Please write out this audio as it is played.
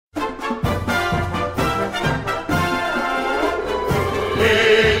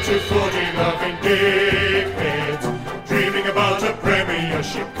laughing dickheads, dreaming about a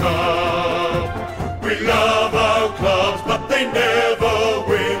Premiership Cup. We love our clubs, but they never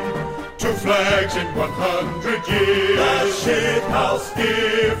win. 2 flags in 100 years. The shit house.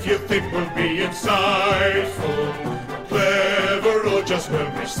 If you think we'll be insightful, clever, or just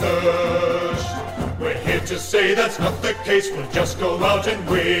well researched, we're here to say that's not the case. We'll just go out and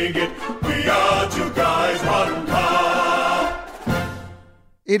wing it. We are 2 guys, 1 cup.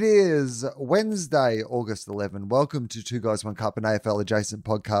 It is Wednesday, August 11. Welcome to 2 Guys, 1 Cup, an AFL adjacent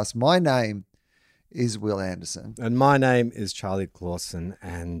podcast. My name is Will Anderson. And my name is Charlie Clausen.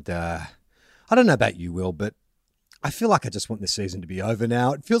 And I don't know about you, Will, but I feel like I just want this season to be over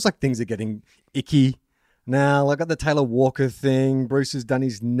now. It feels like things are getting icky now. I got the Taylor Walker thing. Bruce has done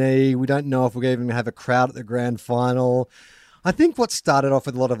his knee. We don't know if we're even going to have a crowd at the grand final. I think what started off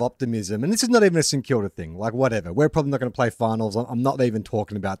with a lot of optimism, and this is not even a St Kilda thing, like whatever. We're probably not going to play finals. I'm not even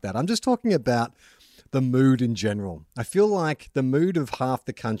talking about that. I'm just talking about the mood in general. I feel like the mood of half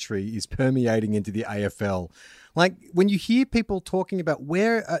the country is permeating into the AFL. Like when you hear people talking about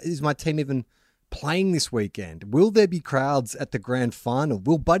where is my team even playing this weekend? Will there be crowds at the grand final?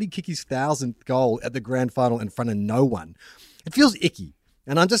 Will Buddy kick his 1,000th goal at the grand final in front of no one? It feels icky.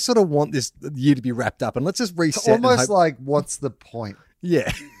 And I just sort of want this year to be wrapped up and let's just reset. It's almost like, what's the point?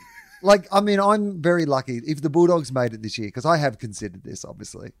 Yeah. Like, I mean, I'm very lucky if the Bulldogs made it this year, because I have considered this,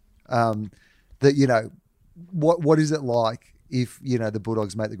 obviously, that, you know, what is it like if, you know, the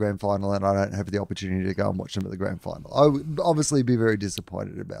Bulldogs make the grand final and I don't have the opportunity to go and watch them at the grand final? I would obviously be very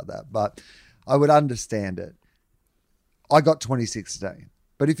disappointed about that, but I would understand it. I got 2016.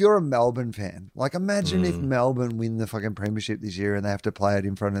 But if you're a Melbourne fan, like imagine if Melbourne win the fucking premiership this year and they have to play it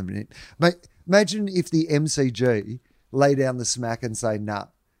in front of it. Imagine if the MCG lay down the smack and say, nah,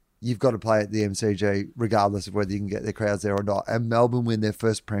 you've got to play at the MCG regardless of whether you can get their crowds there or not. And Melbourne win their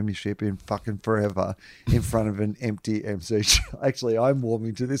first premiership in fucking forever in front of an empty MCG. Actually, I'm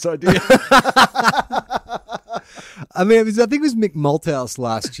warming to this idea. I mean, I think it was Mick Malthouse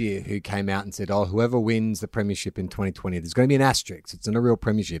last year who came out and said, oh, whoever wins the premiership in 2020, there's going to be an asterisk. It's not a real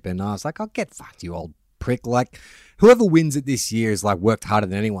premiership. And I was like, oh, get fucked, you old prick. Like, whoever wins it this year has, like, worked harder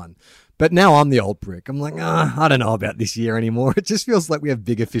than anyone. But now I'm the old prick. I'm like, I don't know about this year anymore. It just feels like we have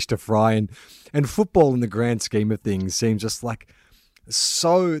bigger fish to fry. And football in the grand scheme of things seems just like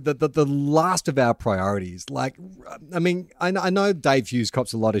so the last of our priorities. Like, I mean, I know Dave Hughes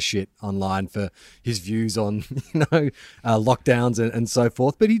cops a lot of shit online for his views on, lockdowns and so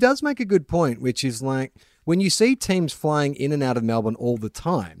forth. But he does make a good point, which is like when you see teams flying in and out of Melbourne all the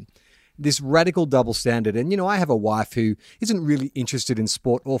time, this radical double standard. And, you know, I have a wife who isn't really interested in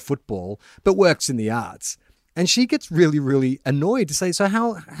sport or football, but works in the arts. And she gets really, really annoyed to say, so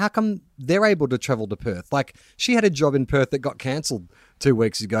how come they're able to travel to Perth? Like, she had a job in Perth that got cancelled 2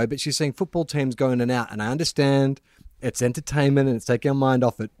 weeks ago, but she's seeing football teams go in and out. And I understand it's entertainment and it's taking our mind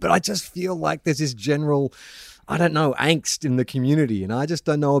off it. But I just feel like there's this general, I don't know, angst in the community. And I just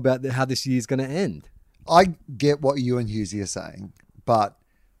don't know about how this year's going to end. I get what you and Hughesy are saying, but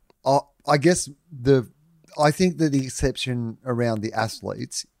I guess I think that the exception around the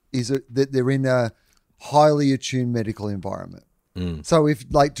athletes is that they're in a highly attuned medical environment. So if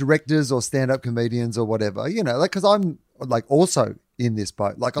like directors or stand-up comedians or whatever, you know, like, because I'm like also in this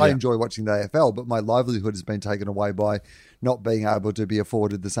boat. Like I enjoy watching the AFL, but my livelihood has been taken away by not being able to be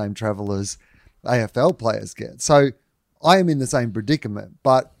afforded the same travel as AFL players get. So I am in the same predicament,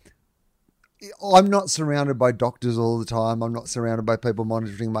 but I'm not surrounded by doctors all the time. I'm not surrounded by people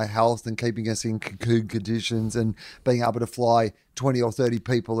monitoring my health and keeping us in cocoon conditions and being able to fly 20 or 30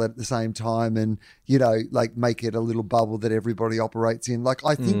 people at the same time and, you know, like make it a little bubble that everybody operates in. Like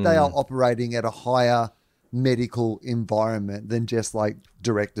I think they are operating at a higher medical environment than just like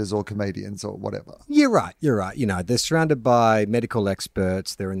directors or comedians or whatever. You're right. You know, they're surrounded by medical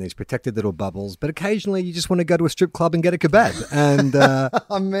experts. They're in these protected little bubbles, but occasionally you just want to go to a strip club and get a kebab. And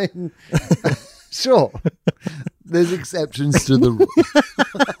I mean, sure, there's exceptions to the rule.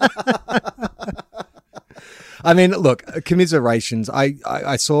 I mean, look, commiserations.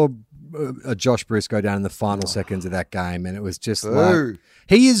 I saw Josh Bruce go down in the final seconds of that game, and it was just like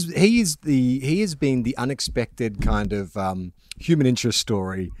he has been the unexpected kind of human interest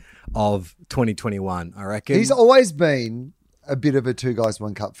story of 2021. I reckon he's always been a bit of a 2 Guys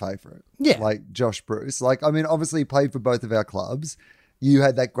 1 Cup favourite. Yeah, like Josh Bruce. Like, I mean, obviously he played for both of our clubs. You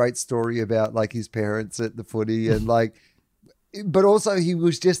had that great story about like his parents at the footy and like. But also he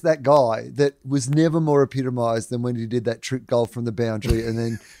was just that guy that was never more epitomised than when he did that trick goal from the boundary and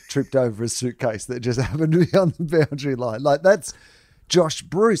then tripped over a suitcase that just happened to be on the boundary line. Like that's Josh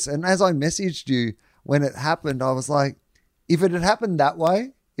Bruce. And as I messaged you when it happened, I was like, if it had happened that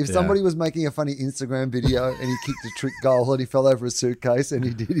way, If somebody was making a funny Instagram video and he kicked a trick goal and he fell over a suitcase and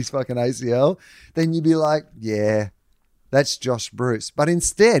he did his fucking ACL, then you'd be like, yeah, that's Josh Bruce. But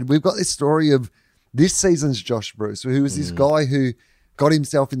instead, we've got this story of this season's Josh Bruce, who was this guy who got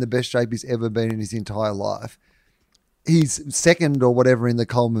himself in the best shape he's ever been in his entire life. He's second or whatever in the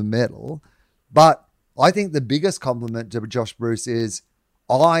Coleman medal. But I think the biggest compliment to Josh Bruce is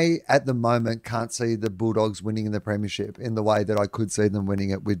I, at the moment, can't see the Bulldogs winning the premiership in the way that I could see them winning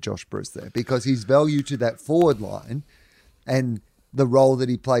it with Josh Bruce there, because his value to that forward line and the role that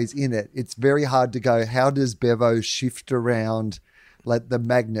he plays in it, it's very hard to go, how does Bevo shift around like the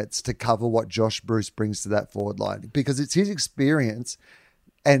magnets to cover what Josh Bruce brings to that forward line? Because it's his experience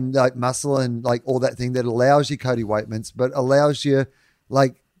and like muscle and like all that thing that allows you Cody Waitmans, but allows you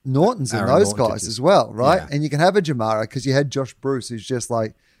like Norton's and those guys as well, right? Yeah. And you can have a Jamara because you had Josh Bruce, who's just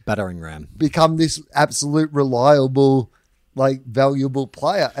like battering ram, become this absolute reliable, like valuable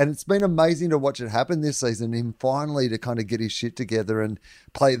player. And it's been amazing to watch it happen this season, him finally to kind of get his shit together and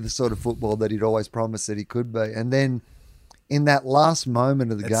play the sort of football that he'd always promised that he could be. And then in that last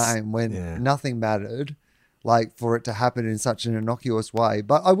moment of the game when nothing mattered, like for it to happen in such an innocuous way.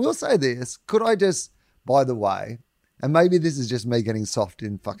 But I will say this, could I just, by the way, and maybe this is just me getting soft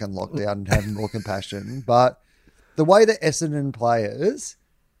in fucking lockdown and having more compassion, but the way that Essendon players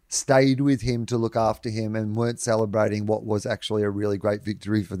stayed with him to look after him and weren't celebrating what was actually a really great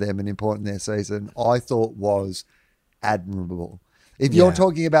victory for them and important in their season, I thought was admirable. If you're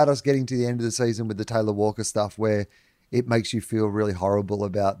talking about us getting to the end of the season with the Taylor Walker stuff where it makes you feel really horrible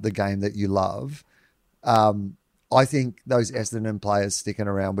about the game that you love, I think those Essendon players sticking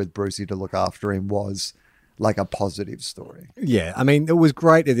around with Brucey to look after him was like a positive story. Yeah, I mean, it was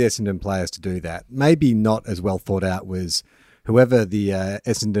great of the Essendon players to do that. Maybe not as well thought out was whoever the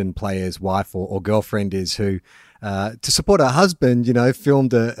Essendon player's wife or girlfriend is who, to support her husband, you know,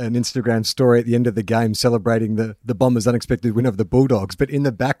 filmed an Instagram story at the end of the game celebrating the Bombers' unexpected win over the Bulldogs. But in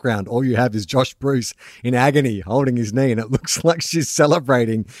the background, all you have is Josh Bruce in agony holding his knee, and it looks like she's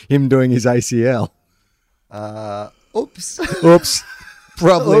celebrating him doing his ACL. Oops.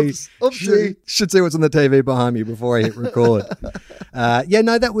 Probably Oopsie. should see what's on the TV behind me before I hit record.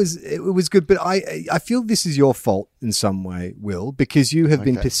 It was good, but I feel this is your fault in some way, Will, because you have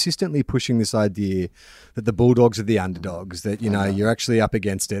been persistently pushing this idea that the Bulldogs are the underdogs, that, you know, you're actually up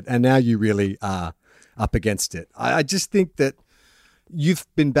against it, and now you really are up against it. I just think that you've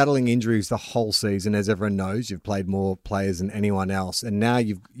been battling injuries the whole season, as everyone knows. You've played more players than anyone else, and now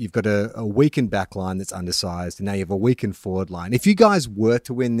you've got a weakened back line that's undersized, and now you have a weakened forward line. If you guys were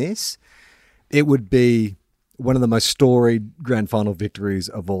to win this, it would be one of the most storied grand final victories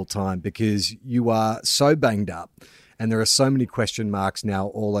of all time, because you are so banged up, and there are so many question marks now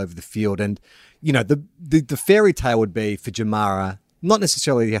all over the field. And, you know, the fairy tale would be for Jamara, not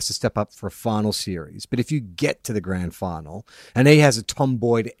necessarily he has to step up for a final series, but if you get to the grand final and he has a Tom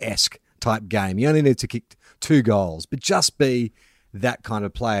Boyd-esque type game, he only needs to kick 2 goals, but just be that kind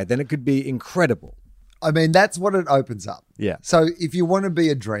of player, then it could be incredible. I mean, that's what it opens up. Yeah. So if you want to be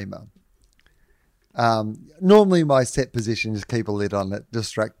a dreamer, normally my set position is keep a lid on it,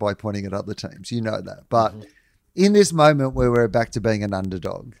 distract by pointing at other teams. You know that. But in this moment where we're back to being an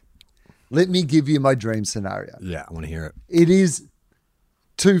underdog, let me give you my dream scenario. Yeah, I want to hear it. It is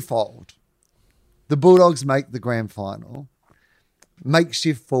twofold. The Bulldogs make the grand final,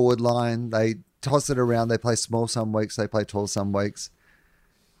 makeshift forward line. They toss it around. They play small some weeks. They play tall some weeks.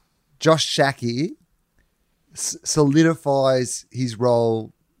 Josh Shackey solidifies his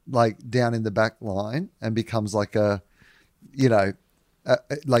role like down in the back line and becomes like like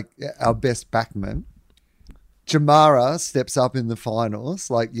our best backman. Jamara steps up in the finals,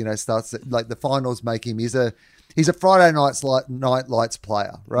 starts like the finals make him. He's a Friday night lights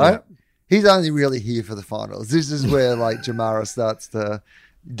player, right? Yeah. He's only really here for the finals. This is where like Jamara starts to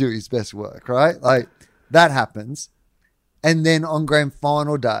do his best work, right? Like that happens. And then on grand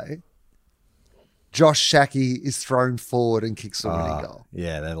final day, Josh Shackey is thrown forward and kicks the winning goal.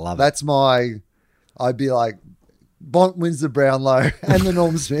 Yeah, they love it. That's I'd be like, Bont wins the Brownlow and the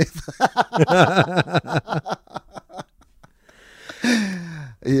Norm Smith.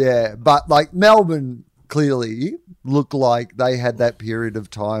 Yeah, but like Melbourne clearly looked like they had that period of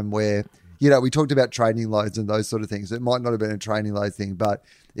time where, you know, we talked about training loads and those sort of things. It might not have been a training load thing, but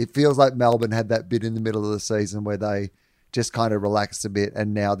it feels like Melbourne had that bit in the middle of the season where they just kind of relaxed a bit,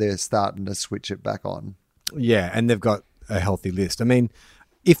 and now they're starting to switch it back on. Yeah, and they've got a healthy list. I mean,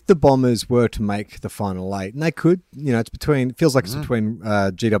 if the Bombers were to make the final 8, and they could, you know, it's between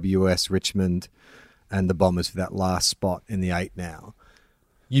GWS, Richmond, and the Bombers for that last spot in the 8 now.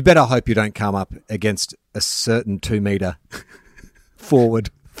 You better hope you don't come up against a certain 2-metre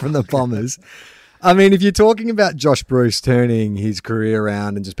forward from the Bombers. I mean, if you're talking about Josh Bruce turning his career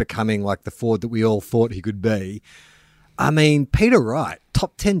around and just becoming like the forward that we all thought he could be, I mean, Peter Wright,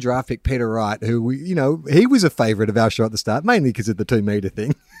 top 10 draft pick Peter Wright, who, he was a favourite of our show at the start, mainly because of the 2 metre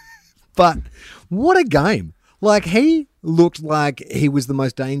thing. But what a game. Like, he looked like he was the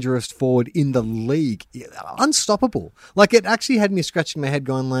most dangerous forward in the league. Unstoppable. Like, it actually had me scratching my head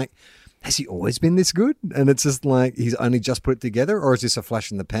going like, has he always been this good? And it's just like, he's only just put it together, or is this a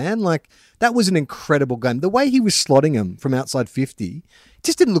flash in the pan? Like, that was an incredible game. The way he was slotting him from outside 50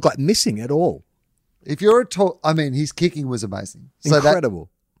 just didn't look like missing at all. If you're his kicking was amazing.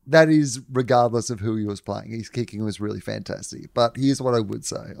 Incredible. That is regardless of who he was playing. His kicking was really fantastic. But here's what I would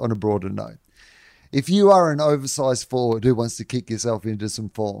say on a broader note. If you are an oversized forward who wants to kick yourself into some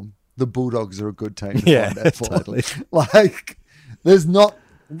form, the Bulldogs are a good team to find that for. Totally. Like, there's not...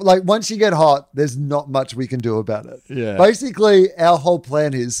 Like, once you get hot, there's not much we can do about it. Yeah. Basically, our whole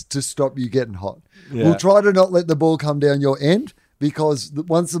plan is to stop you getting hot. Yeah. We'll try to not let the ball come down your end, because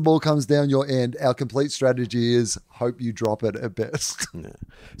once the ball comes down your end, our complete strategy is hope you drop it at best. Yeah.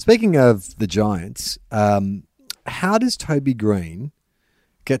 Speaking of the Giants, how does Toby Green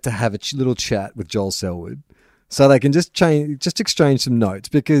get to have a little chat with Joel Selwood so they can just exchange some notes?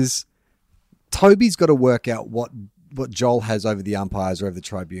 Because Toby's got to work out what Joel has over the umpires or over the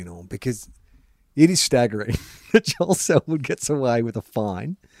tribunal, because it is staggering that Joel Selwood gets away with a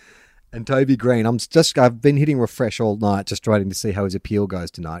fine. And Toby Green, I've been hitting refresh all night just waiting to see how his appeal goes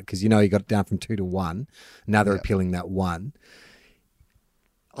tonight, because he got it down from 2 to 1. Now they're appealing that 1.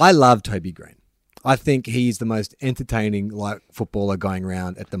 I love Toby Green. I think he's the most entertaining footballer going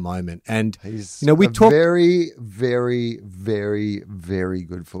around at the moment. And he's very, very, very, very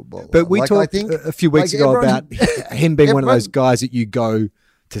good footballer. But we talked a few weeks ago about him being one of those guys that you go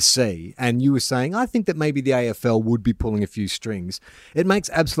to see. And you were saying, I think that maybe the AFL would be pulling a few strings. It makes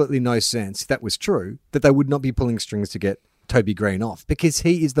absolutely no sense, if that was true, that they would not be pulling strings to get Toby Green off, because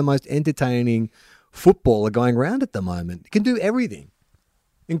he is the most entertaining footballer going around at the moment. He can do everything,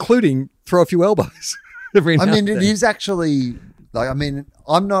 including throw a few elbows every now and then. It is actually,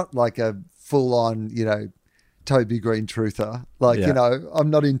 I'm not like a full-on, Toby Green truther. I'm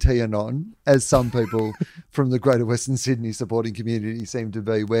not in Tianon, as some people from the Greater Western Sydney supporting community seem to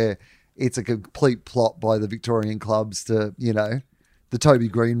be, where it's a complete plot by the Victorian clubs to, the Toby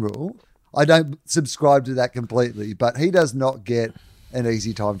Green rule. I don't subscribe to that completely, but he does not get an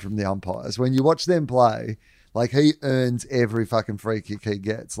easy time from the umpires. When you watch them play, he earns every fucking free kick he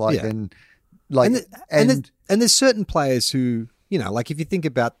gets. And there's certain players who, if you think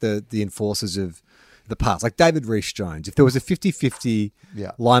about the enforcers of the past, like David Rees-Jones, if there was a 50-50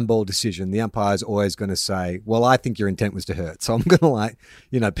 line ball decision, the umpire's always going to say, well, I think your intent was to hurt, so I'm going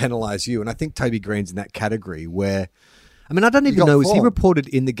to penalise you. And I think Toby Green's in that category where, I don't even know, was he reported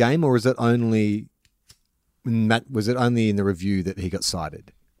in the game, or is it only in the review that he got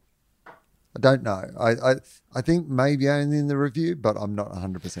cited? I don't know. I think maybe only in the review, but I'm not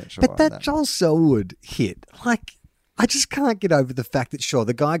 100% sure. But that Joel Selwood hit, I just can't get over the fact that, sure,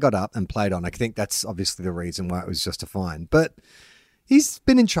 the guy got up and played on. I think that's obviously the reason why it was just a fine. But he's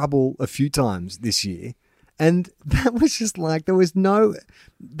been in trouble a few times this year. And that was just there was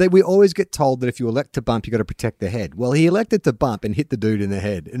we always get told that if you elect to bump, you got to protect the head. Well, he elected to bump and hit the dude in the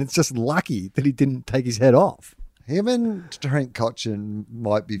head. And it's just lucky that he didn't take his head off. Him and Trent Cotchin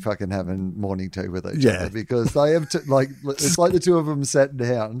might be fucking having morning tea with each other, because they have it's like the two of them sat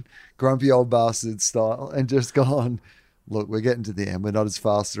down, grumpy old bastard style, and just gone, look, we're getting to the end. We're not as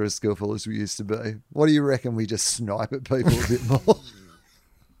fast or as skillful as we used to be. What do you reckon we just snipe at people a bit more?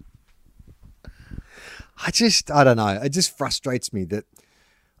 I don't know. It just frustrates me that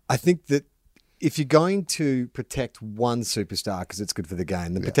I think that if you're going to protect one superstar because it's good for the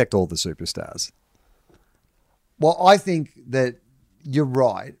game, then protect all the superstars. Well, I think that you're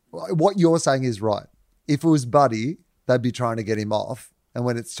right. What you're saying is right. If it was Buddy, they'd be trying to get him off. And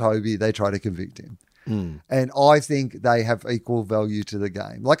when it's Toby, they try to convict him. And I think they have equal value to the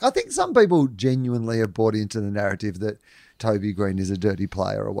game. I think some people genuinely have bought into the narrative that Toby Green is a dirty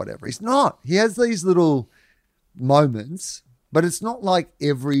player or whatever. He's not. He has these little moments, but it's not like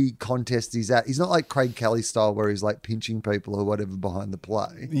every contest he's at. He's not like Craig Kelly style where he's pinching people or whatever behind the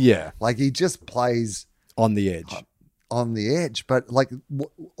play. Yeah. He just plays on the edge. On the edge. But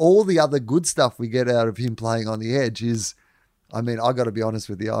all the other good stuff we get out of him playing on the edge is, I got to be honest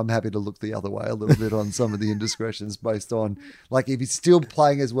with you, I'm happy to look the other way a little bit on some of the indiscretions based on, if he's still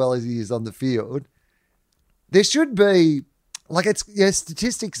playing as well as he is on the field, there should be,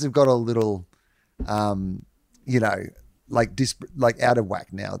 statistics have got a little, like out of whack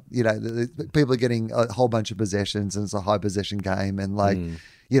now. You know, people are getting a whole bunch of possessions, and it's a high possession game, and like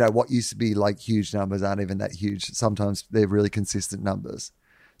you know what used to be like huge numbers aren't even that huge. Sometimes they're really consistent numbers.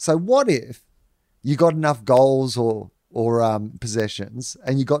 So what if you got enough goals or possessions,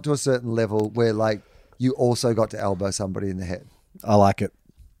 and you got to a certain level where like you also got to elbow somebody in the head? I like it.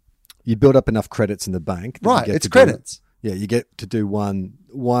 You build up enough credits in the bank. Right, it's credits. Yeah, you get to do one.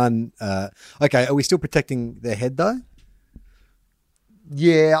 Okay, are we still protecting their head though?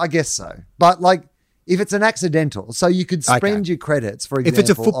 Yeah, I guess so. But like, if it's an accidental, so you could spend your credits, for example.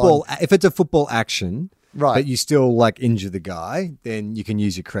 If it's a football action, right, but you still like injure the guy, then you can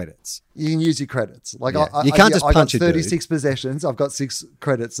use your credits. You can use your credits. Like you can't just punch I got 36 possessions. I've got 6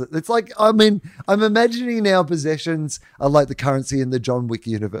 credits. It's like, I mean, I'm imagining now possessions are like the currency in the John Wick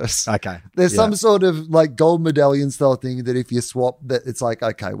universe. Okay, there's some sort of like gold medallion style thing that if you swap, that it's like,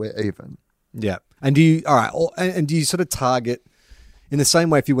 okay, we're even. Yeah, and do you sort of target? In the same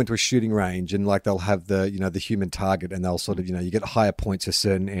way, if you went to a shooting range and like they'll have the human target, and they'll sort of you get higher points for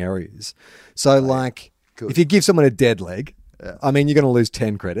certain areas. So like if you give someone a dead leg, I mean you're going to lose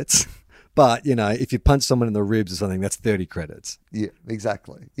 10 credits, but if you punch someone in the ribs or something, that's 30 credits. Yeah,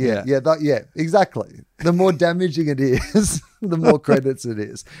 exactly. Yeah, exactly. The more damaging it is, the more credits it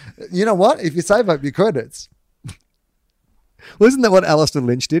is. You know what? If you save up your credits. Well, isn't that what Alistair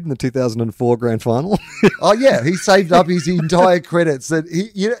Lynch did in the 2004 grand final? Oh yeah, he saved up his entire credits. That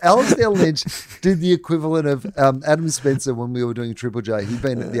Alistair Lynch did the equivalent of Adam Spencer when we were doing Triple J. He'd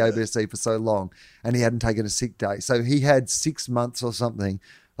been at the ABSC for so long, and he hadn't taken a sick day, so he had 6 months or something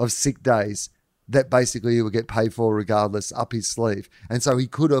of sick days that basically he would get paid for regardless up his sleeve. And so he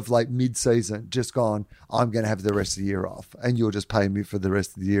could have like mid-season just gone, I'm going to have the rest of the year off, and you'll just pay me for the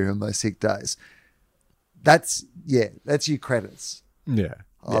rest of the year on my sick days. That's your credits. Yeah.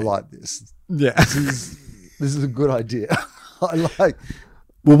 I like this. Yeah. This is a good idea. I like.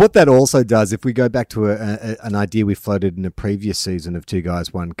 Well, what that also does, if we go back to an idea we floated in a previous season of Two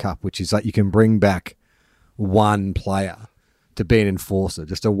Guys, One Cup, which is like you can bring back one player to be an enforcer,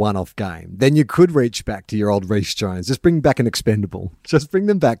 just a one-off game. Then you could reach back to your old Reece Jones. Just bring back an expendable. Just bring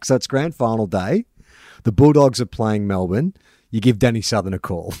them back. So it's grand final day. The Bulldogs are playing Melbourne. You give Danny Southern a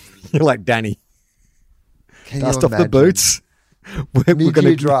call. You're like, Danny, dust off the boots. We're going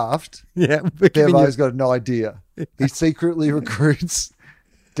to draft. Yeah, Bevo's got an idea. He secretly recruits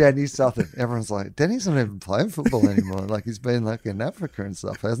Danny Southern. Everyone's like, Danny's not even playing football anymore. Like he's been like in Africa and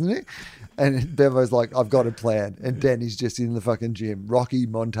stuff, hasn't he? And Bevo's like, I've got a plan. And Danny's just in the fucking gym, Rocky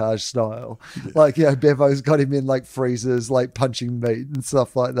montage style. Like, Bevo's got him in like freezers, like punching meat and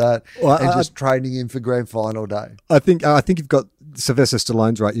stuff like that, and just training him for grand final day. I think you've got Sylvester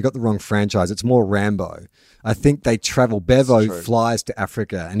Stallone's right. You got the wrong franchise. It's more Rambo. I think they travel. Bevo flies to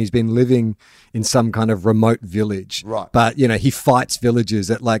Africa, and he's been living in some kind of remote village. Right. But he fights villagers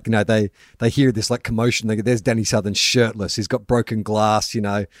that they hear this like commotion. They go, there's Danny Southern shirtless. He's got broken glass,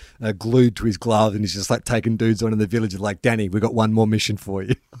 glued to his glove, and he's just like taking dudes on in the village. Like, Danny, we got one more mission for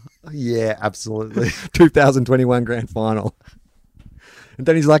you. Yeah, absolutely. 2021 grand final. And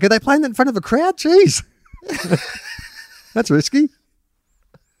Danny's like, are they playing that in front of a crowd? Jeez. That's risky.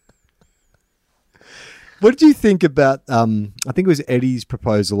 What did you think about, I think it was Eddie's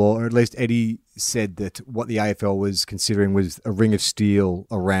proposal, or at least Eddie said that what the AFL was considering was a ring of steel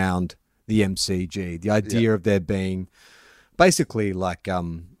around the MCG. The idea of there being basically like, a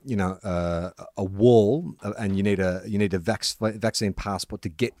wall, and you need a vaccine passport to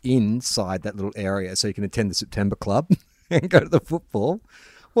get inside that little area so you can attend the September Club and go to the football.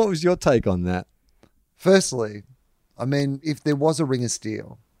 What was your take on that? Firstly, I mean, if there was a ring of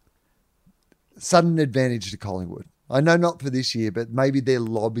steel, sudden advantage to Collingwood. I know not for this year, but maybe they're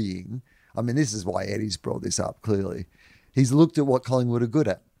lobbying. I mean, this is why Eddie's brought this up, clearly. He's looked at what Collingwood are good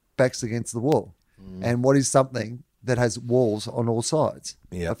at, backs against the wall. And what is something that has walls on all sides?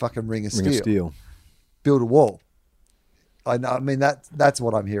 A fucking ring of steel. Build a wall. I mean, that's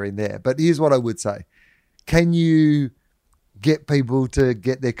what I'm hearing there. But here's what I would say. Can you get people to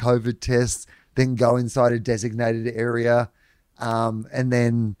get their COVID tests, then go inside a designated area, and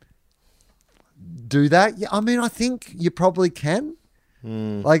then do that? Yeah, I mean, I think you probably can.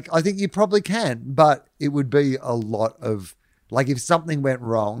 I think you probably can, but it would be a lot of, like, if something went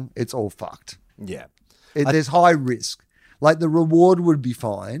wrong, it's all fucked. Yeah. There's high risk. Like, the reward would be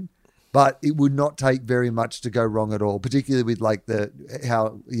fine, but it would not take very much to go wrong at all, particularly with like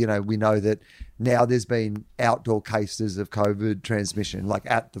we know that now there's been outdoor cases of COVID transmission, like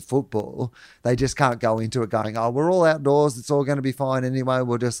at the football. They just can't go into it going, oh, we're all outdoors, it's all going to be fine anyway.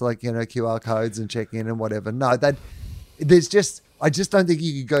 We'll just QR codes and check in and whatever. No, I just don't think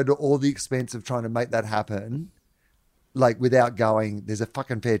you could go to all the expense of trying to make that happen like without going, there's a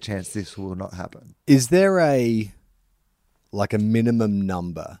fucking fair chance this will not happen. Is there a minimum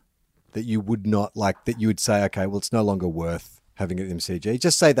number that you would not like, that you would say, okay, well, it's no longer worth having it at MCG?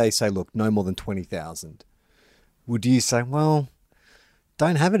 Just say they say, look, no more than 20,000. Would you say, well,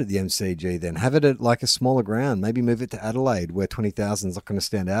 don't have it at the MCG then? Have it at like a smaller ground. Maybe move it to Adelaide where 20,000 is not going to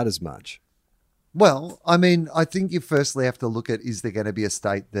stand out as much. Well, I mean, I think you firstly have to look at, is there going to be a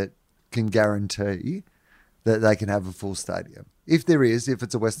state that can guarantee that they can have a full stadium? If there is, if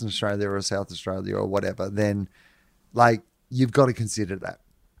it's a Western Australia or a South Australia or whatever, then like you've got to consider that,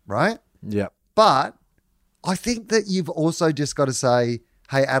 right? Yeah. But I think that you've also just got to say,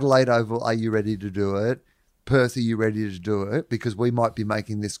 hey, Adelaide Oval, are you ready to do it? Perth, are you ready to do it? Because we might be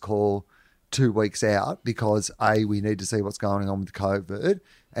making this call 2 weeks out because A, we need to see what's going on with COVID,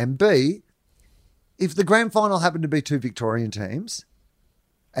 and B, if the grand final happened to be 2 Victorian teams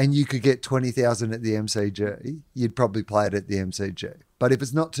and you could get 20,000 at the MCG, you'd probably play it at the MCG. But if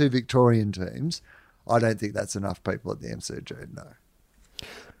it's not 2 Victorian teams, I don't think that's enough people at the MCG, no.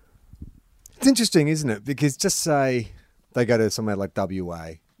 It's interesting, isn't it? Because just say they go to somewhere like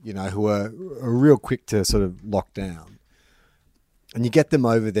WA, who are real quick to sort of lock down, and you get them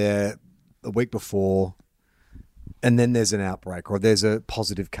over there a week before, and then there's an outbreak or there's a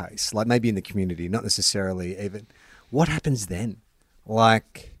positive case, like maybe in the community, not necessarily even. What happens then?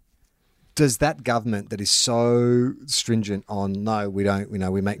 Like, does that government that is so stringent on, no, we don't,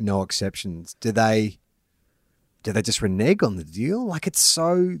 we make no exceptions, do they just renege on the deal? Like, it's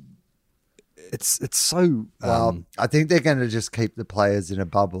so... It's so... Well, I think they're going to just keep the players in a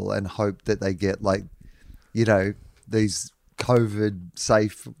bubble and hope that they get these COVID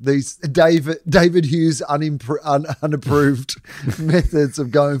safe, these David Hughes unapproved methods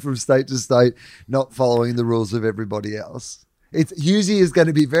of going from state to state, not following the rules of everybody else. Hughesy is going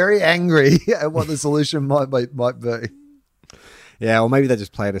to be very angry at what the solution might be. Yeah, or maybe they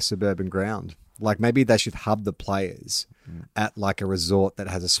just play at a suburban ground. Like maybe they should hub the players at like a resort that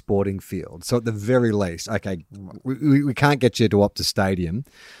has a sporting field. So at the very least, okay, we can't get you to Optus Stadium,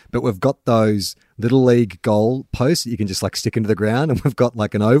 but we've got those little league goal posts that you can just like stick into the ground, and we've got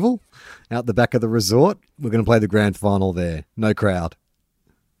like an oval out the back of the resort. We're going to play the grand final there. No crowd.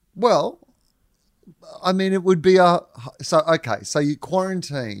 Well, I mean, it would be so you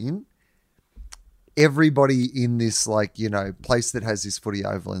quarantine everybody in this place that has this footy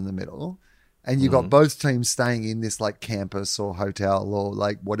oval in the middle. And you've got both teams staying in this like campus or hotel or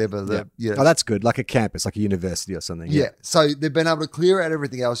like whatever. Oh, that's good. Like a campus, like a university or something. Yeah. So they've been able to clear out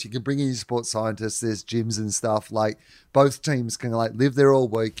everything else. You can bring in your sports scientists. There's gyms and stuff. Like both teams can like live there all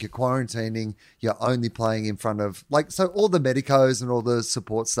week. You're quarantining. You're only playing in front of so all the medicos and all the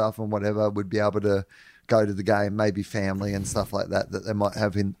support stuff and whatever would be able to go to the game, maybe family and stuff like that they might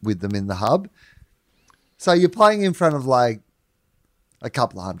have with them in the hub. So you're playing in front of like a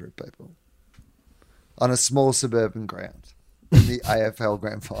couple of hundred people on a small suburban ground in the AFL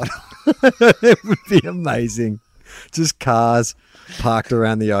Grand Final. It would be amazing. Just cars parked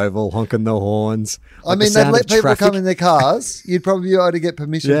around the oval, honking the horns. I mean, they'd let people come in their cars. You'd probably be able to get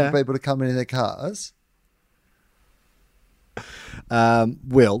permission for people to come in their cars.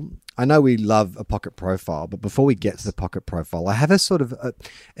 Will, I know we love a pocket profile, but before we get to the pocket profile, I have a sort of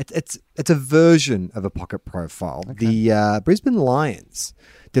it's a version of a pocket profile. Okay. The Brisbane Lions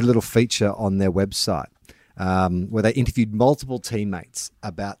did a little feature on their website where they interviewed multiple teammates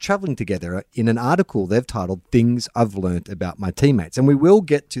about travelling together in an article they've titled "Things I've Learnt About My Teammates." And we will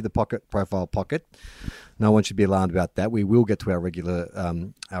get to the pocket profile pocket. No one should be alarmed about that. We will get to our regular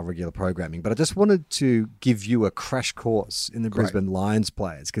programming. But I just wanted to give you a crash course in the Brisbane Lions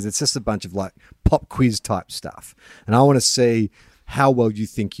players, because it's just a bunch of like pop quiz type stuff. And I want to see how well you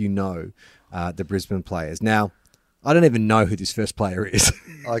think you know the Brisbane players. Now, I don't even know who this first player is.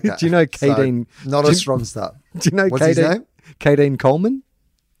 Okay. Do you know Kadeen? So, not a strong start. Do you know What's his name? Kadeen Coleman?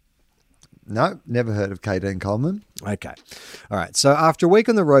 No, never heard of Kadeen Coleman. Okay. All right. So after a week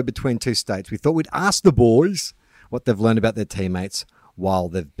on the road between two states, we thought we'd ask the boys what they've learned about their teammates while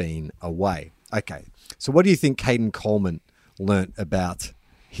they've been away. Okay. So what do you think Kadeen Coleman learnt about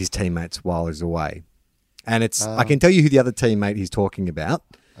his teammates while he's away? And I can tell you who the other teammate he's talking about.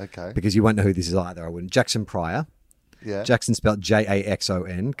 Okay. Because you won't know who this is either. I wouldn't. Jackson Pryor. Yeah. Jackson spelled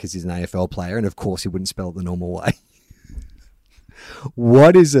Jaxon because he's an AFL player, and of course he wouldn't spell it the normal way.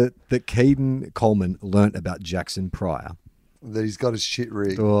 What is it that Kadeen Coleman learnt about Jackson Pryor? That he's got a shit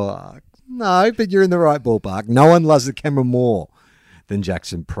rig. Oh, no, but you're in the right ballpark. No one loves the camera more than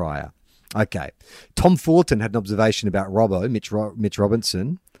Jackson Pryor. Okay. Tom Fulton had an observation about Robbo, Mitch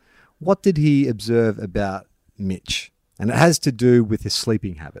Robinson. What did he observe about Mitch? And it has to do with his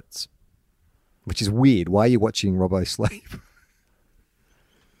sleeping habits. which is weird. Why are you watching Robbo sleep?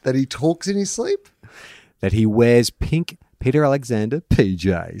 That he talks in his sleep? That he wears pink Peter Alexander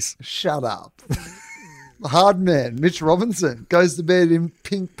PJs. Shut up. Hard man, Mitch Robinson, goes to bed in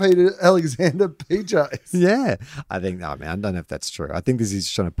pink Peter Alexander PJs. Yeah. I think, I don't know if that's true. I think this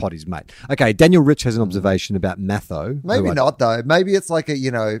is trying to pot his mate. Okay, Daniel Rich has an observation about Matho. Maybe not, though. Maybe it's like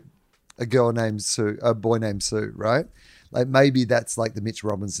a girl named Sue, a boy named Sue, right? Like maybe that's like the Mitch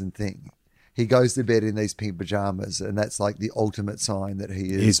Robinson thing. He goes to bed in these pink pajamas, and that's like the ultimate sign that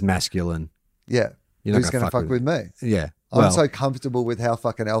he is. He's masculine. Yeah. You're not Who's going to fuck with me? Yeah. I'm so comfortable with how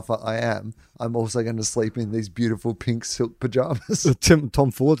fucking alpha I am. I'm also going to sleep in these beautiful pink silk pajamas.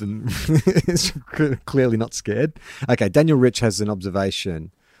 Tom Fullerton is clearly not scared. Okay, Daniel Rich has an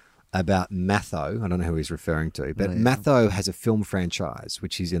observation about Matho. I don't know who he's referring to, but Matho has a film franchise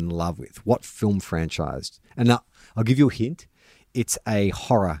which he's in love with. What film franchise? And I'll give you a hint. It's a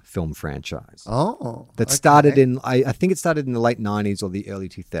horror film franchise. Oh. That started in, I think it started in the late 90s or the early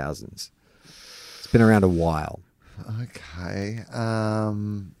 2000s. It's been around a while. Okay.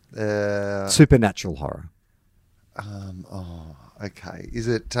 Supernatural horror. Okay. Is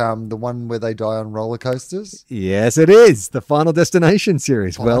it the one where they die on roller coasters? Yes, it is. The Final Destination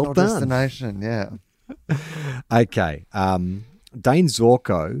series. Well done. Destination, yeah. Okay. Dane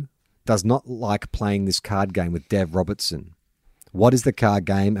Zorko does not like playing this card game with Dev Robertson. What is the card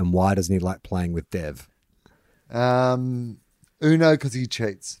game and why doesn't he like playing with Dev? Uno, because he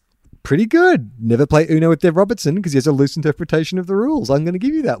cheats. Pretty good. Never play Uno with Dev Robertson because he has a loose interpretation of the rules. I'm going to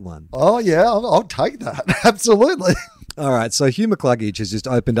give you that one. Oh, yeah. I'll take that. Absolutely. All right. So Hugh McCluggage has just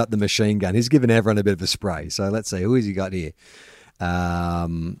opened up the machine gun. He's given everyone a bit of a spray. So let's see. Who has he got here?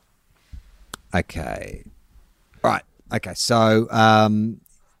 Okay. Right. Okay. So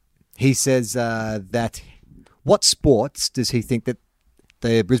he says that what sports does he think that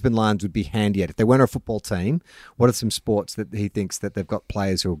the Brisbane Lions would be handy at? If they weren't a football team, what are some sports that he thinks that they've got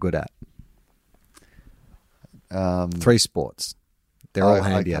players who are good at? 3 sports. They're all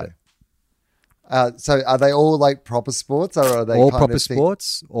handy at it. So are they all like proper sports or are they all kind proper of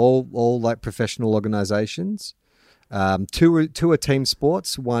sports? All like professional organisations. 2 are team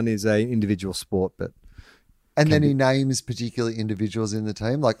sports. 1 is a individual sport, but and then he names particular individuals in the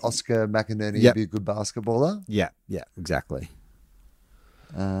team, like Oscar McInerney would be a good basketballer. Yeah, exactly.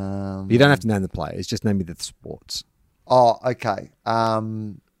 You don't have to name the players, just name me the sports. Oh, okay.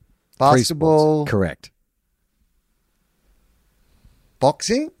 Basketball. Correct.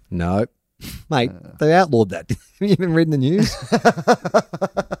 Boxing? No. Mate, they outlawed that. Have you been reading the news?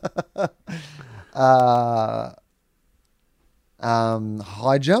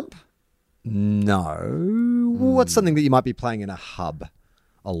 High jump? No. What's something that you might be playing in a hub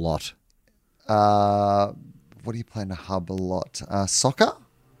a lot? What do you play in a hub a lot? Soccer?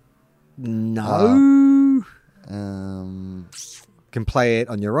 No. Can play it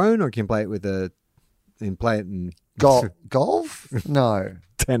on your own, or can play it with golf? No.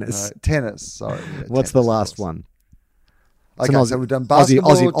 Tennis. No. Tennis. Sorry. Yeah, What's the last one? Okay, so we've done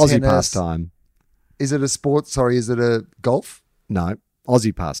basketball, Aussie tennis. pastime. Is it a sport? Sorry, is it a golf? No,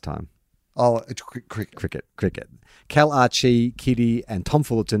 Aussie pastime. Oh, it's cricket. Cricket. Cal Archie, Kitty, and Tom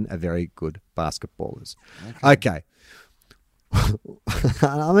Fullerton are very good basketballers. Okay.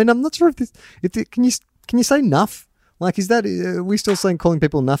 I mean, I'm not sure can you say nuff? Like, is that, are we still calling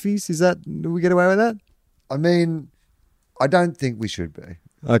people nuffies? Do we get away with that? I mean, I don't think we should be.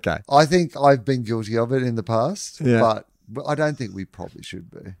 Okay. I think I've been guilty of it in the past, but I don't think we probably should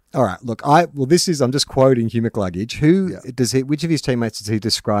be. All right. Look, I'm just quoting Hugh McCluggage. Which of his teammates does he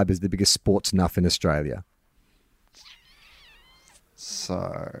describe as the biggest sports nuff in Australia?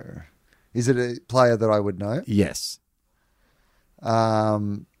 So, is it a player that I would know? Yes.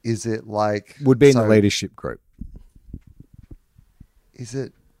 Is it like... Would be in the leadership group. Is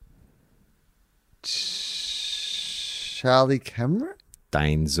it Charlie Cameron?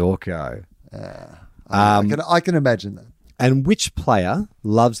 Dane Zorko. I can imagine that. And which player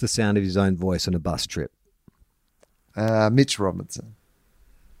loves the sound of his own voice on a bus trip? Mitch Robinson.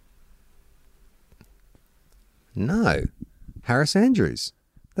 No. Harris Andrews.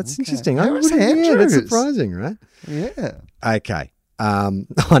 That's interesting. Harris Andrews. Yeah, that's surprising, right? Yeah. Okay.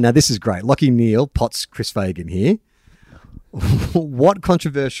 Now this is great. Lockie Neal pots Chris Fagan here. What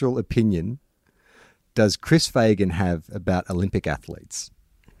controversial opinion does Chris Fagan have about Olympic athletes?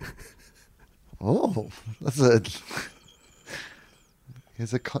 Oh, that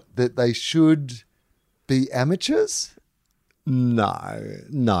they should be amateurs?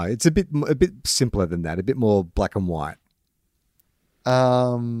 No. It's a bit simpler than that. A bit more black and white.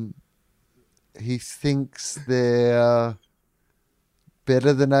 He thinks they're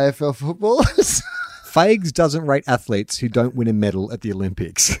better than AFL footballers? Fags doesn't rate athletes who don't win a medal at the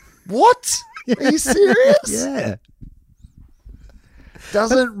Olympics. What? Are you serious? Yeah.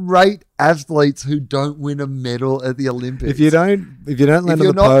 Doesn't rate athletes who don't win a medal at the Olympics. If you don't land on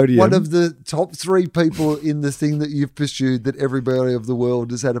the not podium, one of the top 3 people in the thing that you've pursued that everybody of the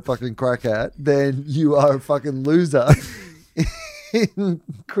world has had a fucking crack at, then you are a fucking loser in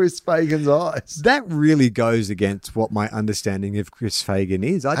Chris Fagan's eyes. that really goes against what my understanding of Chris Fagan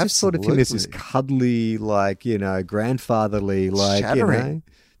is. I just sort of him as this cuddly, like, grandfatherly, like, Shattering.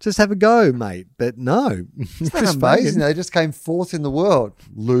 just have a go, mate. But no. Isn't that amazing? They just came 4th in the world.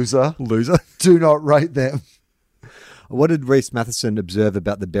 Loser. Do not rate them. What did Reece Matheson observe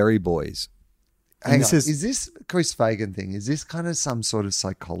about the Berry Boys? Hang on. Is this Chris Fagan thing? Is this kind of some sort of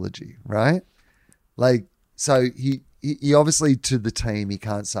psychology, right? Like, so he obviously to the team, he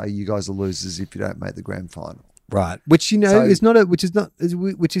can't say you guys are losers if you don't make the grand final. Right. Which,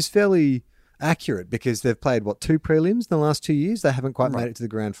 which is fairly accurate because they've played, 2 prelims in the last 2 years? They haven't quite made it to the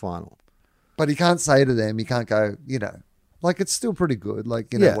grand final. But he can't say to them, he can't go, like it's still pretty good.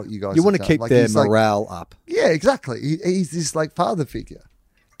 Like, what you guys You want to have keep done. Like, their he's like- morale up. Yeah, exactly. He's this like father figure.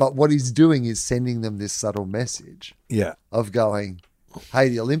 But what he's doing is sending them this subtle message Yeah. of going, hey,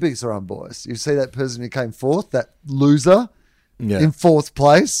 the Olympics are on, boys. You see that person who came 4th, that loser in 4th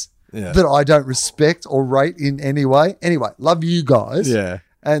place that I don't respect or rate in any way. Anyway, love you guys. Yeah.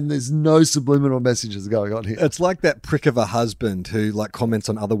 And there's no subliminal messages going on here. It's like that prick of a husband who like comments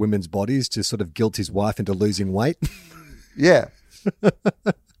on other women's bodies to sort of guilt his wife into losing weight. Yeah.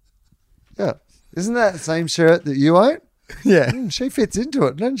 Yeah. Isn't that the same shirt that you own? Yeah. She fits into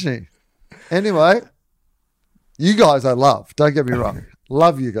it, doesn't she? Anyway, you guys I love. Don't get me wrong.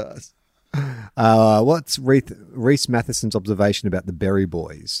 Love you guys. What's Reece Matheson's observation about the Berry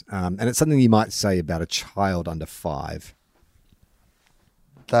Boys? And it's something you might say about a child under 5.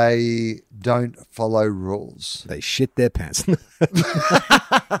 They don't follow rules. They shit their pants.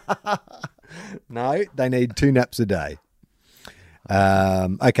 No, they need 2 naps a day.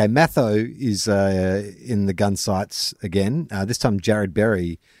 Okay, Matho is in the gun sights again. This time Jared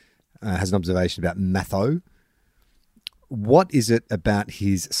Berry has an observation about Matho. What is it about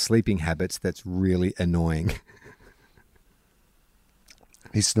his sleeping habits that's really annoying?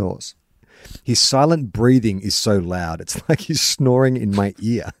 He snores. His silent breathing is so loud. It's like he's snoring in my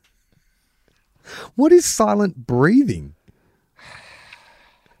ear. What is silent breathing?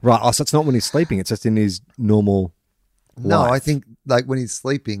 Right. Oh, so it's not when he's sleeping. It's just in his normal No, life. I think like when he's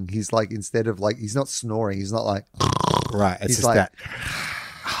sleeping, he's like, instead of like, he's not snoring. He's not like, Right. It's he's just like- that.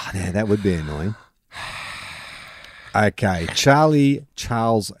 Oh, yeah, that would be annoying. Okay.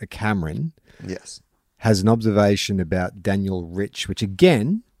 Charles Cameron yes. has an observation about Daniel Rich, which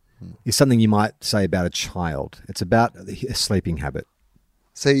again is something you might say about a child. It's about a sleeping habit.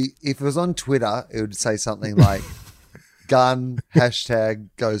 See, if it was on Twitter, it would say something like gun,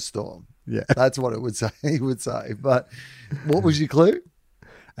 #go storm. Yeah. That's what it would say. He would say. But what was your clue?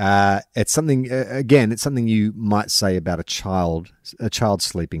 It's something, again, it's something you might say about a child's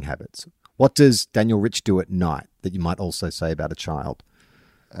sleeping habits. What does Daniel Rich do at night that you might also say about a child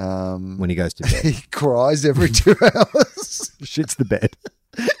when he goes to bed? He cries every 2 hours. Shits the bed.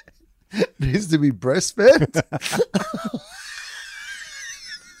 Needs to be breastfed.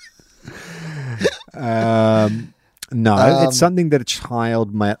 No, it's something that a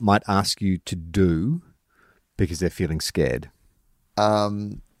child might ask you to do because they're feeling scared.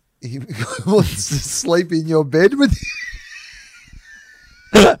 He wants to sleep in your bed with you.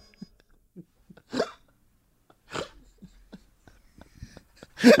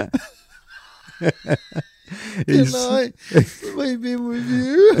 Can I sleep in with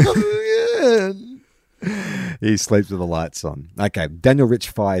you? He sleeps with the lights on. Okay, Daniel Rich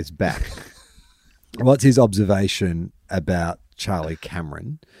fires back. What's his observation about Charlie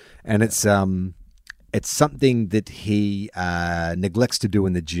Cameron? And it's something that he neglects to do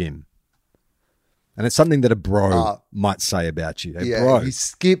in the gym. And it's something that a bro might say about you. Bro. He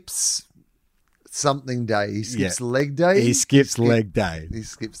skips something day. He skips leg day. He skips leg day. He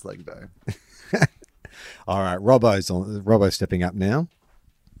skips leg day. All right, Robbo's stepping up now.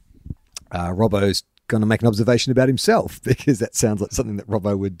 Robbo's going to make an observation about himself because that sounds like something that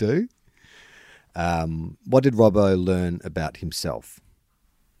Robbo would do. What did Robbo learn about himself?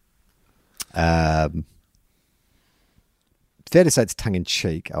 Fair to say it's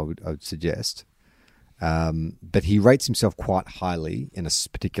tongue-in-cheek, I would suggest. But he rates himself quite highly in a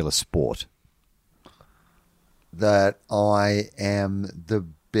particular sport. That I am the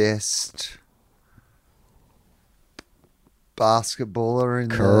best basketballer in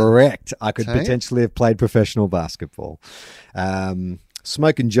Correct. I could team? potentially have played professional basketball.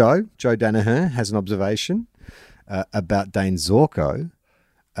 Smoke and Joe Danaher, has an observation about Dane Zorko,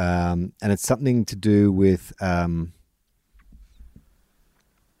 and it's something to do with Dane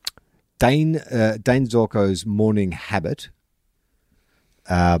Zorko's morning habit.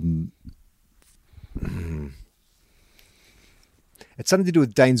 It's something to do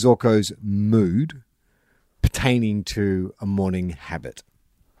with Dane Zorko's mood pertaining to a morning habit.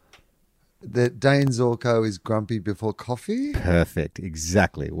 That Dane Zorko is grumpy before coffee? Perfect.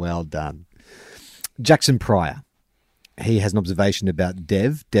 Exactly. Well done. Jackson Pryor. He has an observation about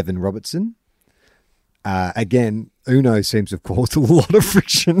Devin Robertson. Again, Uno seems to have caused a lot of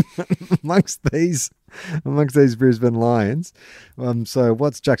friction amongst these Brisbane Lions. So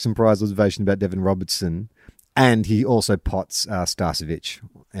what's Jackson Pryor's observation about Devin Robertson? And he also pots Starcevic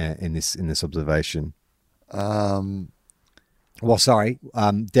in this observation.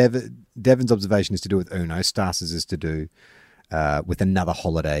 Devin's observation is to do with Uno. Starce's is to do with another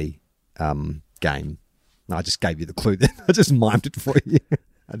holiday game. No, I just gave you the clue then. I just mimed it for you.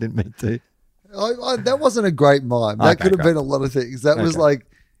 I didn't mean to. That wasn't a great mime. That could have been a lot of things. That was like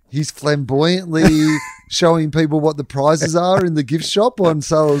he's flamboyantly showing people what the prizes are in the gift shop on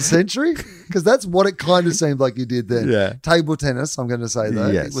Sales Century, because that's what it kind of seemed like you did then. Yeah. Table tennis, I'm going to say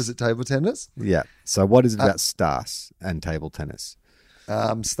that. Yes. Was it table tennis? Yeah. So what is it about Starce and table tennis?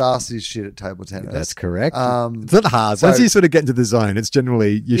 Starce is shit at table tennis. That's correct. It's not hard. Once you sort of get into the zone, it's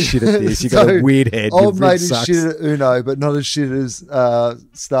generally you're shit at this. You So, got a weird head. Old your mate rib is shit at Uno, but not as shit as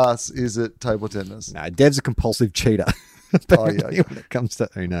Starce is at table tennis. No, Dev's a compulsive cheater. Apparently, when it comes to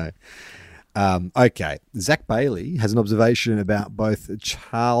Uno. Okay. Zach Bailey has an observation about both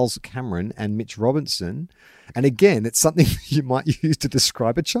Charles Cameron and Mitch Robinson. And again, it's something you might use to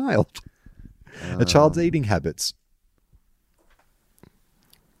describe a child. A child's eating habits.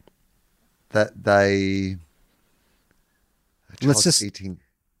 That they Let's just eating.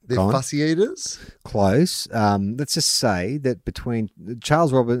 They're fussy eaters. Close. Let's just say that between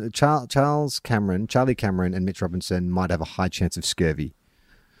Charlie Cameron, and Mitch Robinson might have a high chance of scurvy.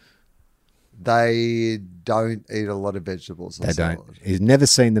 They don't eat a lot of vegetables. They don't. He's never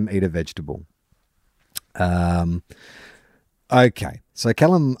seen them eat a vegetable. Okay, so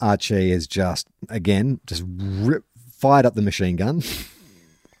Callum Archie has just fired up the machine gun.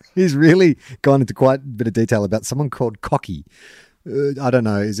 He's really gone into quite a bit of detail about someone called Cocky. I don't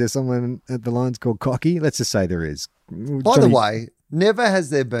know. Is there someone at the Lions called Cocky? Let's just say there is. By the way, never has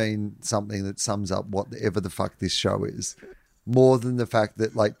there been something that sums up whatever the fuck this show is, more than the fact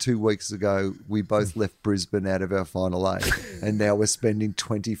that like 2 weeks ago we both left Brisbane out of our final 8, and now we're spending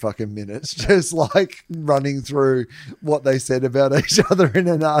 20 fucking minutes just like running through what they said about each other in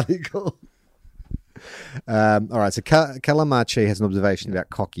an article. All right, so Callum Archie has an observation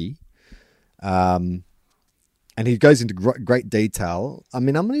about Cocky, and he goes into great detail. I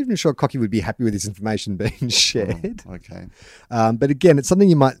mean, I'm not even sure Cocky would be happy with this information being shared. Oh, okay. But again, it's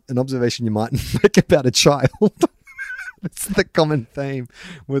something an observation you might make about a child. It's the common theme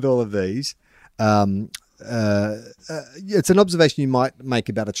with all of these. It's an observation you might make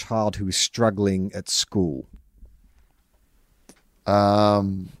about a child who is struggling at school.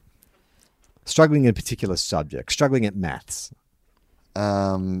 Struggling in a particular subject, struggling at maths.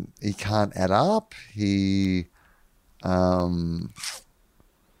 He can't add up. Oh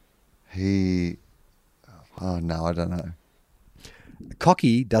no, I don't know.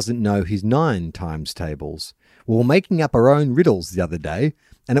 Cocky doesn't know his 9 times tables. We were making up our own riddles the other day,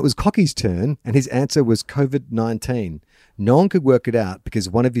 and it was Cocky's turn, and his answer was COVID-19. No one could work it out because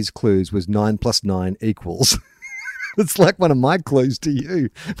one of his clues was 9 + 9 equals. It's like one of my clues to you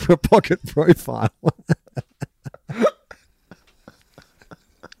for a pocket profile.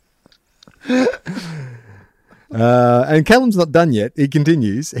 And Callum's not done yet. He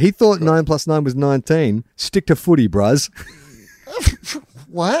continues. He thought 9 + 9 was 19. Stick to footy, bruz.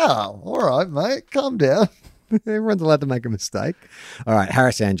 Wow. All right, mate. Calm down. Everyone's allowed to make a mistake. All right,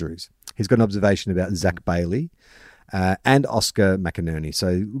 Harris Andrews. He's got an observation about Zach Bailey and Oscar McInerney.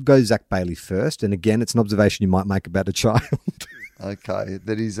 So we'll go Zach Bailey first. And again, it's an observation you might make about a child. Okay,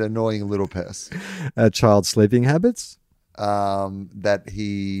 that he's an annoying little pest. A child's sleeping habits. That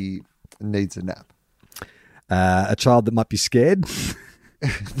he needs a nap. A child that might be scared.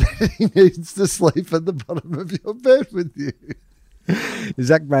 He needs to sleep at the bottom of your bed with you.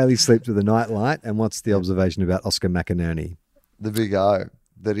 Zach Bailey sleeps with a nightlight. And what's the observation about Oscar McInerney? The big O,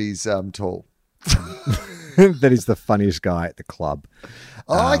 that he's tall. That he's the funniest guy at the club.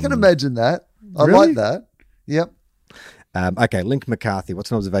 Oh, I can imagine that. I really? like that. Yep. Okay, Link McCarthy.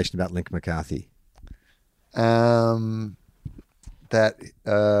 What's an observation about Link McCarthy? So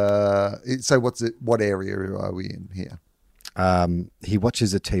what's it? What area are we in here? He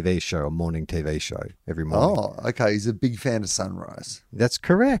watches a TV show, a morning TV show every morning. Oh, okay. He's a big fan of Sunrise. That's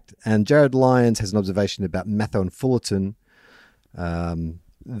correct. And Jared Lyons has an observation about Matho and Fullerton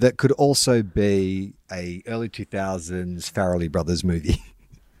that could also be a early 2000s Farrelly Brothers movie.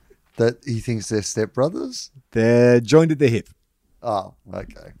 That he thinks they're stepbrothers? They're joined at the hip. Oh,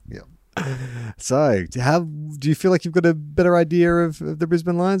 okay. Yeah. So, how do you feel like you've got a better idea of the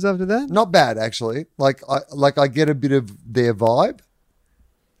Brisbane Lions after that? Not bad, actually. I get a bit of their vibe.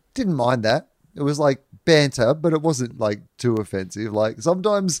 Didn't mind that. It was like banter, but it wasn't like too offensive. Like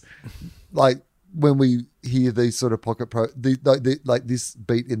sometimes, like when we hear these sort of like this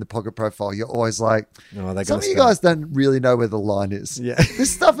beat in the pocket profile, you're always like, some of you guys don't really know where the line is. Yeah.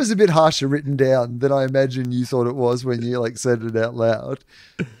 This stuff is a bit harsher written down than I imagine you thought it was when you like said it out loud.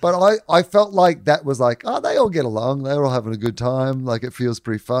 But I felt like that was like, oh, they all get along. They're all having a good time. Like it feels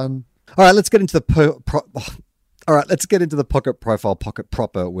pretty fun. All right, let's get into the pocket profile, pocket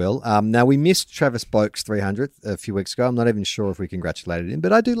proper, Will. Now, we missed Travis Boak's 300th a few weeks ago. I'm not even sure if we congratulated him,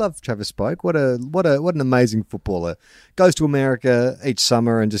 but I do love Travis Boak. What an amazing footballer. Goes to America each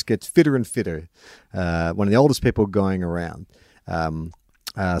summer and just gets fitter and fitter. One of the oldest people going around. So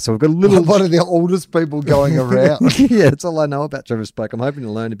we've got a little... One of the oldest people going around. Yeah, that's all I know about Travis Boak. I'm hoping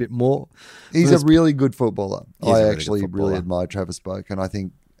to learn a bit more. He's a really good footballer. I actually footballer. really admire Travis Boak, and I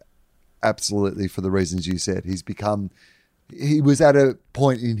think absolutely for the reasons you said. He was at a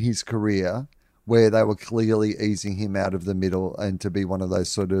point in his career where they were clearly easing him out of the middle and to be one of those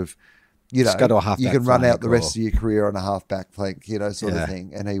sort of, you know, you can run out the rest of your career on a half-back flank, you know, sort of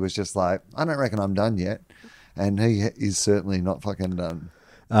thing. And he was just like, I don't reckon I'm done yet. And he is certainly not fucking done.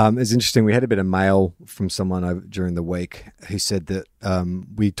 It's interesting. We had a bit of mail from someone during the week who said that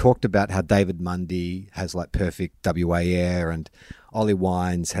we talked about how David Mundy has like perfect WA hair and Ollie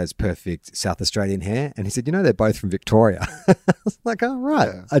Wines has perfect South Australian hair. And he said, they're both from Victoria. I was like, oh, right.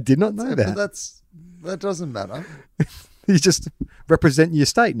 Yeah. I did not know that. But that doesn't matter. You just represent your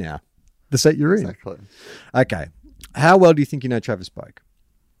state now, the state you're in. Exactly. Okay. How well do you think you know Travis Boak?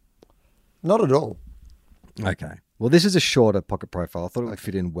 Not at all. Okay. Well, this is a shorter pocket profile. I thought it would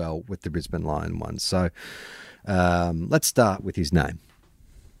fit in well with the Brisbane Lion one. So let's start with his name.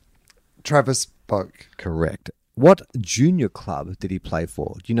 Travis Boak. Correct. What junior club did he play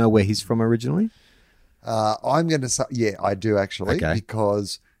for? Do you know where he's from originally? I'm going to say, yeah, I do actually,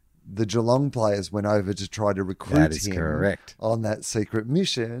 because the Geelong players went over to try to recruit him on that secret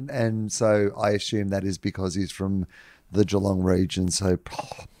mission. And so I assume that is because he's from the Geelong region. So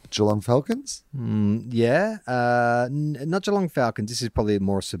Geelong Falcons? Yeah. Not Geelong Falcons. This is probably a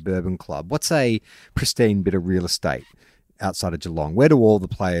more suburban club. What's a pristine bit of real estate outside of Geelong? Where do all the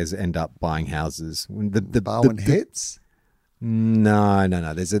players end up buying houses? The Bowen Heads? No.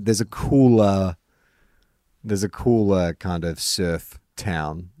 There's a cooler kind of surf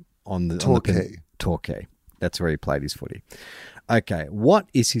town on the Torquay. That's where he played his footy. Okay. What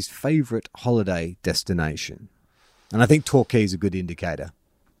is his favourite holiday destination? And I think Torquay is a good indicator.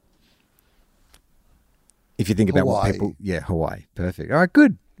 If you think about Hawaii. what people... Yeah, Hawaii. Perfect. All right,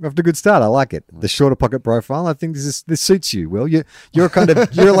 good. We're off to a good start. I like it. The shorter pocket profile. I think this suits you, Will. You're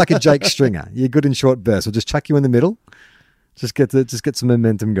like a Jake Stringer. You're good in short bursts. We'll just chuck you in the middle. Just get some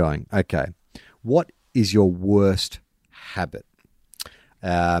momentum going. Okay. What is your worst habit?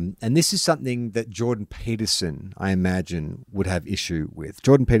 And this is something that Jordan Peterson, I imagine, would have issue with.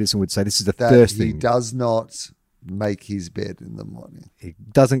 Jordan Peterson would say this is the first thing. He does not make his bed in the morning. He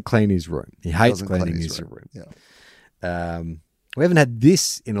doesn't clean his room. He hates cleaning his room. Yeah. We haven't had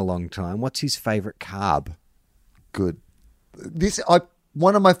this in a long time. What's his favourite carb? Good.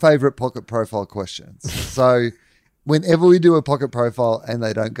 One of my favourite pocket profile questions. So whenever we do a pocket profile and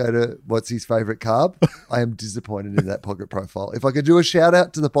they don't go to what's his favourite carb, I am disappointed in that pocket profile. If I could do a shout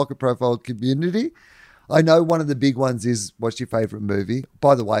out to the pocket profile community, I know one of the big ones is what's your favourite movie?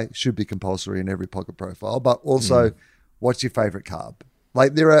 By the way, should be compulsory in every pocket profile, but also what's your favourite carb?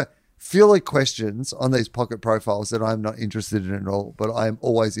 Like there are filler questions on these pocket profiles that I'm not interested in at all, but I am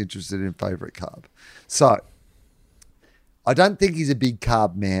always interested in favourite carb. So I don't think he's a big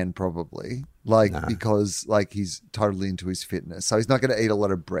carb man probably, because like he's totally into his fitness. So he's not going to eat a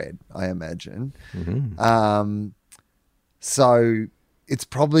lot of bread, I imagine. Mm-hmm. So it's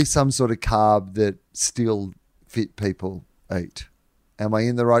probably some sort of carb that still fit people eat. Am I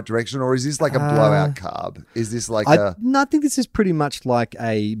in the right direction, or is this like a blowout carb? Is this like No, I think this is pretty much like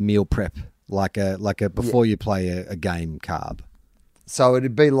a meal prep, like a before you play a game carb. So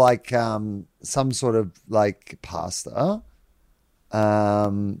it'd be like some sort of like pasta,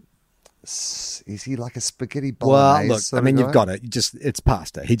 Is he like a spaghetti Well, bolognese? look, sort I mean, of you've guy? got it. It's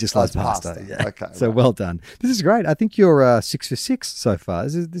pasta. He just loves it's pasta. pasta. Yeah. Okay, So right. well done. This is great. I think you're 6 for 6 so far.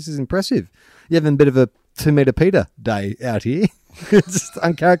 This is impressive. You're having a bit of a 2 meter Peter day out here. It's just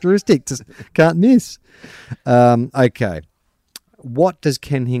uncharacteristic. Just can't miss. Okay. What does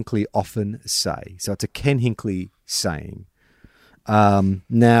Ken Hinckley often say? So it's a Ken Hinckley saying.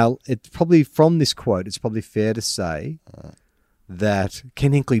 Now, it's probably from this quote, it's probably fair to say that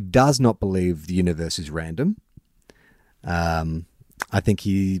Ken Hinckley does not believe the universe is random. I think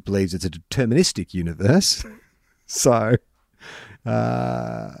he believes it's a deterministic universe. So,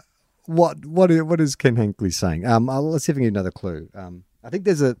 what is Ken Hinckley saying? Let's see if I can get another clue. I think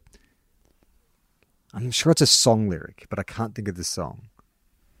I'm sure it's a song lyric, but I can't think of the song.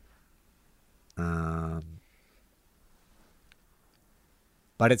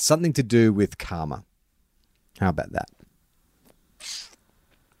 But it's something to do with karma. How about that?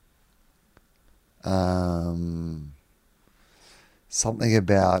 Something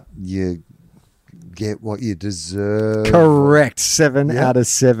about you get what you deserve. Correct. 7 Yeah. out of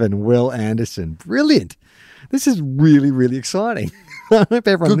 7. Will Anderson. Brilliant. This is really, really exciting. I hope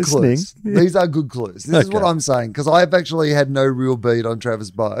everyone Good listening. clues. These are good clues. This is what Okay. I'm saying, because I've actually had no real beat on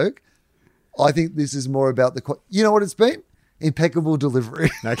Travis Boak. I think this is more about you know what it's been? Impeccable delivery.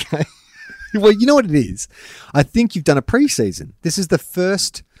 Okay. Well, you know what it is? I think you've done a preseason. This is the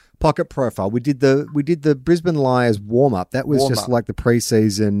first pocket profile. We did the Brisbane Lions warm up. That was Warm just up. like the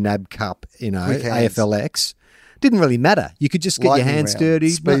preseason NAB Cup, Quick hands. AFLX. Didn't really matter. You could just get Lightning your hands round. dirty.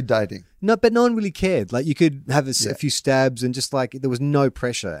 Speed dating. No, but no one really cared. Like you could have a Yeah. few stabs and just like there was no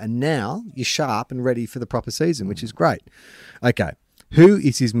pressure. And now you're sharp and ready for the proper season, which is great. Okay. Who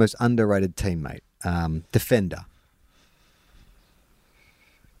is his most underrated teammate? Defender.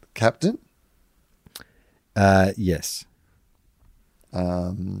 Captain? Yes. That's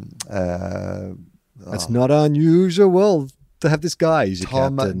Not unusual to have this guy as your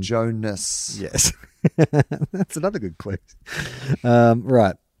Tom captain. Jonas. Yes. That's another good clue.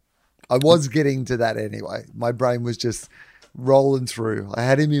 Right. I was getting to that anyway. My brain was just rolling through. I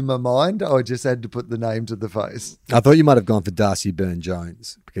had him in my mind. I just had to put the name to the face. I thought you might have gone for Darcy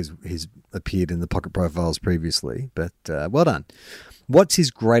Byrne-Jones because he's appeared in the pocket profiles previously, but well done. What's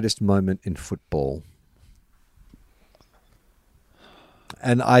his greatest moment in football?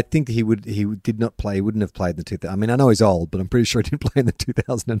 And I think he did not play. He wouldn't have played in the 2000. I mean, I know he's old, but I'm pretty sure he didn't play in the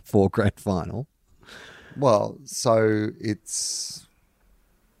 2004 grand final. Well, so it's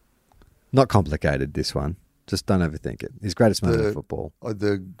Not complicated, this one. Just don't overthink it. His greatest moment in football.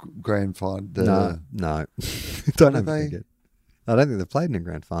 the grand final. No. Don't Have overthink they? it. I don't think they've played in a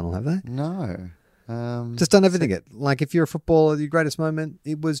grand final, have they? No. Just don't overthink it. Like if you're a footballer, your greatest moment,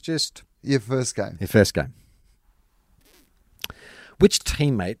 it was just Your first game. your first game. Which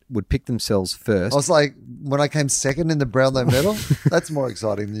teammate would pick themselves first? I was like, when I came second in the Brownlow medal, that's more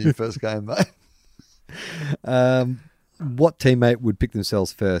exciting than your first game, mate. What teammate would pick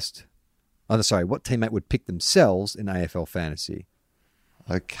themselves first? Oh, sorry. What teammate would pick themselves in AFL fantasy?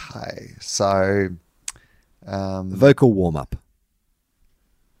 Okay, so Vocal warm up.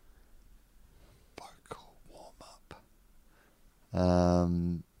 vocal warm up. What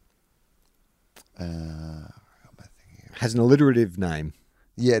am I thinking of? Has an alliterative name.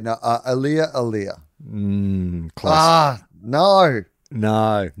 Yeah, no, Aaliyah. Close. No.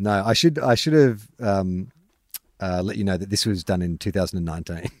 No. I should have let you know that this was done in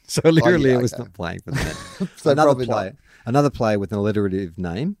 2019. So literally, yeah, it was okay. not playing for that. So another probably player, not. another player with an alliterative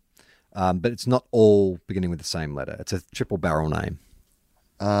name, but it's not all beginning with the same letter. It's a triple barrel name.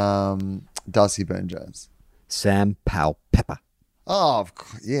 Darcy Byrne-Jones. Sam Powell Pepper. Oh, of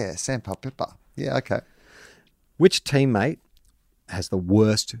course. Yeah, Sam Pepper. Yeah, okay. Which teammate has the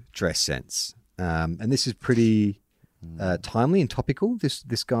worst dress sense? And this is pretty timely and topical.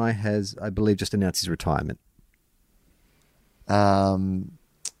 This guy has, I believe, just announced his retirement.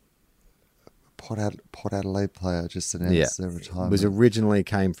 Port Adelaide player just announced their retirement. Was originally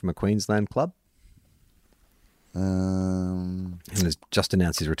came from a Queensland club Oh, and has just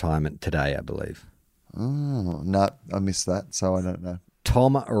announced his retirement today, I believe. no, I missed that, so I don't know.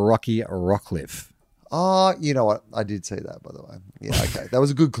 Tom Rocky Rockcliffe. Oh, you know what? I did see that, by the way. Yeah, okay. That was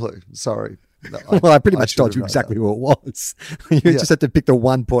a good clue. Sorry. No, Well, I pretty much should told have you known exactly that. who it was. You Yeah. just had to pick the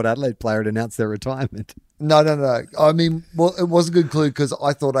one Port Adelaide player to announce their retirement. No. I mean, well, it was a good clue because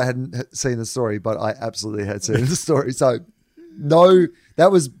I thought I hadn't seen the story, but I absolutely had seen the story. So, no,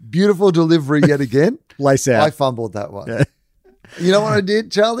 that was beautiful delivery yet again. Lace out. I fumbled that one. Yeah. You know what I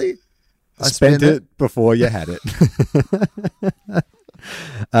did, Charlie? I Spent it before you had it.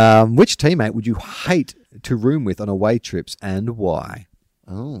 Which teammate would you hate to room with on away trips and why?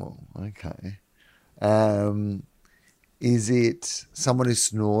 Oh, okay. Is it someone who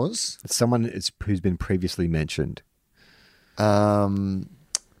snores? It's someone who's been previously mentioned. Is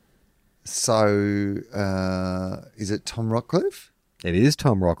it Tom Rockcliffe? It is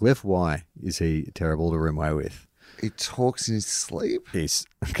Tom Rockcliffe. Why is he terrible to room away with? He talks in his sleep? He's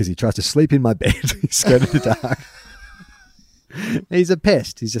because he tries to sleep in my bed. He's scared of the dark. He's a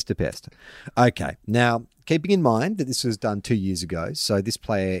pest. He's just a pest. Okay. Now, keeping in mind that this was done 2 years ago, so this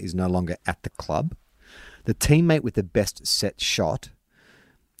player is no longer at the club. The teammate with the best set shot,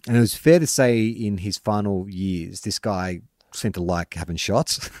 and it was fair to say in his final years, this guy seemed to like having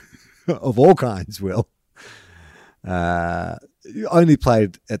shots of all kinds, Will. Only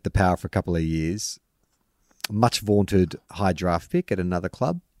played at the Power for a couple of years. Much vaunted high draft pick at another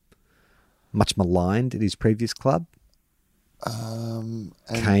club. Much maligned at his previous club.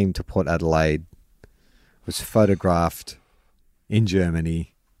 Came to Port Adelaide. Was photographed in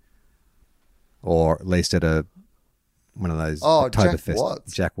Germany. Or at least at one of those Oktoberfest. Jack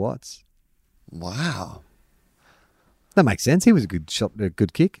Watts. Jack Watts. Wow. That makes sense. He was a good shot, a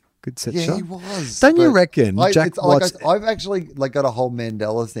good kick. Good set shot. Yeah, he was. Don't you reckon Jack Watts... I've actually got a whole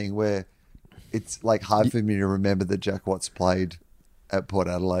Mandela thing where it's hard for me to remember that Jack Watts played at Port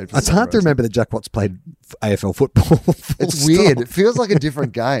Adelaide. It's hard to remember that Jack Watts played AFL football. It's weird. It feels like a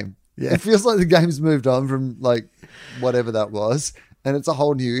different game. Yeah. It feels like the game's moved on from whatever that was, and it's a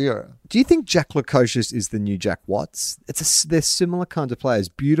whole new era. Do you think Jack Lukosius is the new Jack Watts? They're similar kinds of players.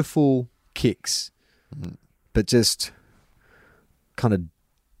 Beautiful kicks, but just kind of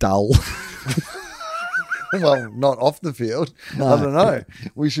dull. Well, not off the field. No. I don't know.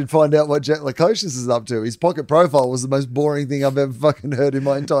 We should find out what Jack Lukosius is up to. His pocket profile was the most boring thing I've ever fucking heard in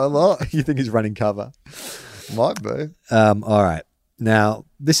my entire life. You think he's running cover? Might be. All right. Now,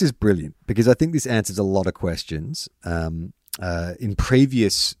 this is brilliant because I think this answers a lot of questions. In the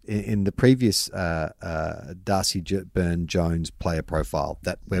previous Darcy Byrne-Jones player profile,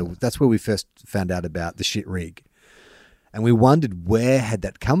 that's where we first found out about the shit rig. And we wondered where had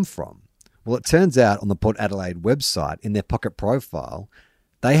that come from. Well, it turns out on the Port Adelaide website, in their pocket profile,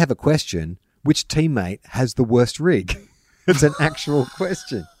 they have a question, which teammate has the worst rig? It's an actual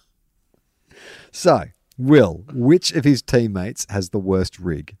question. So, Will, which of his teammates has the worst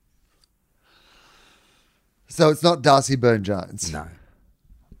rig? So it's not Darcy Byrne-Jones? No.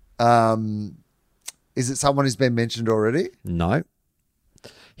 Is it someone who's been mentioned already? No.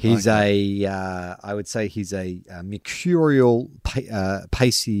 He's I would say he's a mercurial,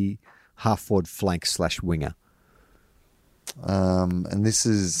 pacey half-forward flank / winger. And this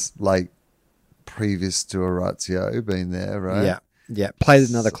is previous to Orazio being there, right? Yeah. Played at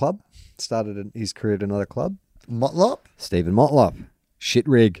another club. Started his career at another club. Motlop? Stephen Motlop. Shit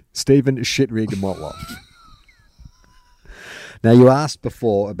rig. Stephen Shit Rig Motlop. Now, you asked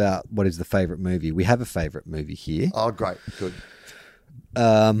before about what is the favourite movie. We have a favourite movie here. Oh, great. Good.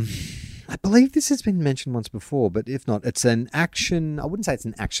 I believe this has been mentioned once before, but if not, it's an action... I wouldn't say it's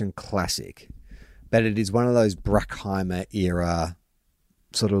an action classic, but it is one of those Bruckheimer era,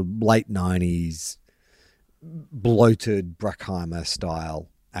 sort of late 90s, bloated Bruckheimer style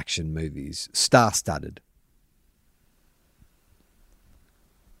action movies. Star-studded.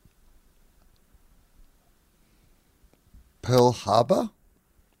 Pearl Harbor?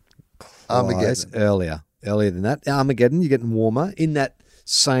 Armageddon. Earlier than that. Armageddon, you're getting warmer. In that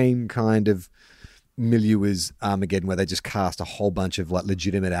same kind of milieu as Armageddon, where they just cast a whole bunch of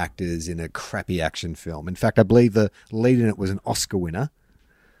legitimate actors in a crappy action film. In fact, I believe the lead in it was an Oscar winner.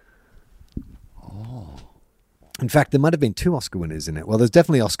 Oh. In fact, there might have been 2 Oscar winners in it. Well, there's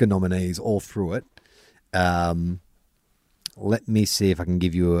definitely Oscar nominees all through it. Let me see if I can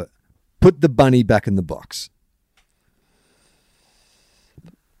give you put the bunny back in the box.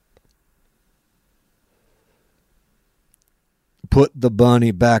 Put the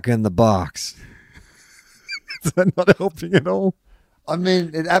bunny back in the box. Is that not helping at all? I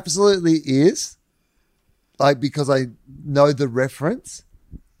mean, it absolutely is. Because I know the reference,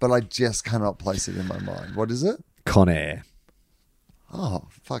 but I just cannot place it in my mind. What is it? Con Air. Oh,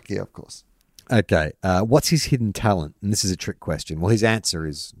 fuck yeah, of course. Okay. What's his hidden talent? And this is a trick question. Well, his answer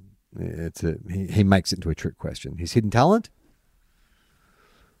is he makes it into a trick question. His hidden talent?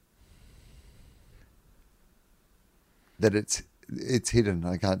 That it's hidden.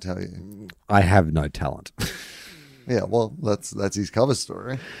 I can't tell you. I have no talent. Yeah, well, that's his cover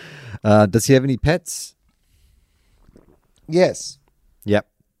story. Does he have any pets? Yes. Yep.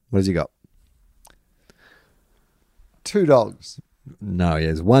 What has he got? 2 dogs. No, he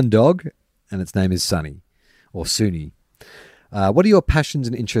has 1 dog, and its name is Sunny, or Suni. What are your passions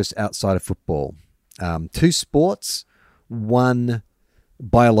and interests outside of football? 2 sports, 1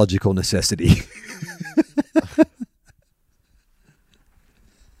 Biological necessity.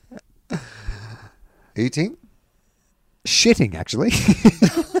 Eating? Shitting, actually.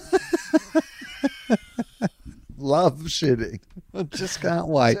 Love shitting. I just can't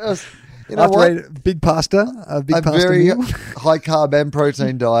wait. You know After what? I ate a big pasta, a very meal. high carb and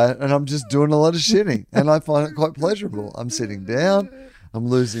protein diet, and I'm just doing a lot of shitting, and I find it quite pleasurable. I'm sitting down, I'm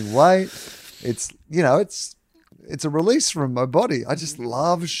losing weight. It's it's a release from my body. I just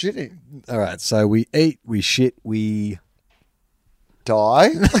love shitting. All right, so we eat, we shit, we Die,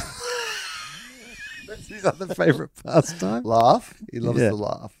 That's his other favorite pastime. laugh. He loves Yeah. to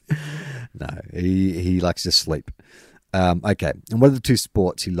laugh. No, he likes to sleep. Okay, and what are the two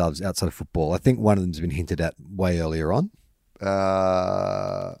sports he loves outside of football? I think one of them's been hinted at way earlier on.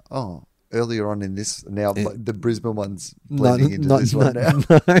 Earlier on in this, now the Brisbane one's No, blending into this one now.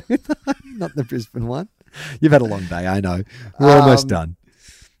 no, not the Brisbane one. You've had a long day, I know. We're almost done.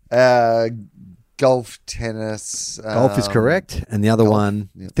 Golf, tennis. Golf is correct, and the other golf, one.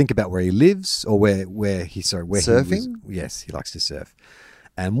 yeah. Think about where he lives or where he Surfing? Yes, he likes to surf.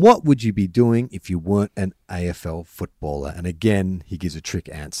 And what would you be doing if you weren't an AFL footballer? And again, he gives a trick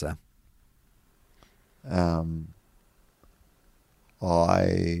answer.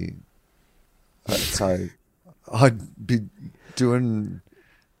 So I'd be doing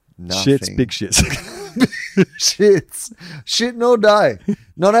nothing. Shits, big shits. Shitting all day.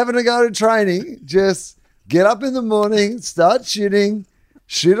 Not having to go to training. Just get up in the morning, start shitting,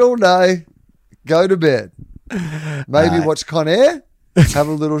 shit all day, go to bed. Maybe watch Con Air, have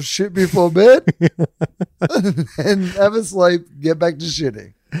a little shit before bed, and have a sleep, get back to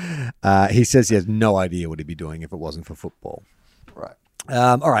shitting. He says he has no idea what he'd be doing if it wasn't for football. Right.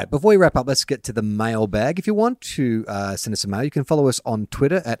 All right, before we wrap up, let's get to the mailbag. If you want to send us a mail, you can follow us on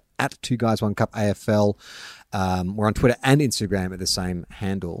Twitter at 2 Guys 1 Cup AFL. We're on Twitter and Instagram at the same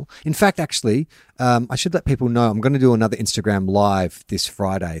handle. In fact, actually, I should let people know I'm going to do another Instagram live this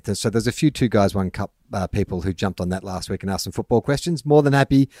Friday. So there's a few 2 Guys 1 Cup people who jumped on that last week and asked some football questions. More than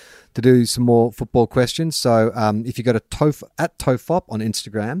happy to do some more football questions. So if you go to Tofop on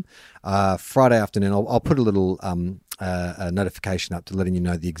Instagram, Friday afternoon, I'll put a little a notification up to letting you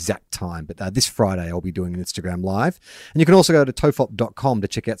know the exact time. But this Friday, I'll be doing an Instagram live. And you can also go to tofop.com to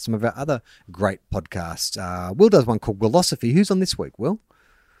check out some of our other great podcasts. Will does one called Willosophy. Who's on this week, Will?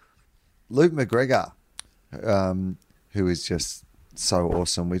 Luke McGregor, who is just so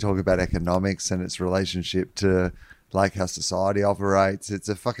awesome. We talk about economics and its relationship to like how society operates. It's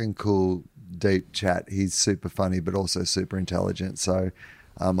a fucking cool, deep chat. He's super funny, but also super intelligent. So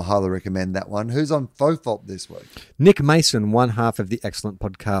I highly recommend that one. Who's on Fofop this week? Nick Mason, one half of the excellent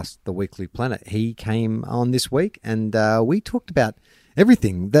podcast, The Weekly Planet. He came on this week, and we talked about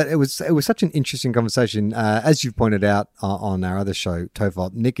everything. That it was such an interesting conversation. As you've pointed out on our other show,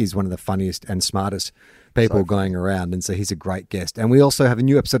 Tofop, Nick is one of the funniest and smartest people going around, and so he's a great guest. And we also have a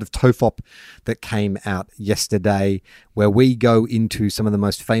new episode of Tofop that came out yesterday, where we go into some of the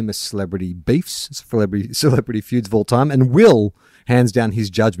most famous celebrity beefs, celebrity feuds of all time, and Will hands down his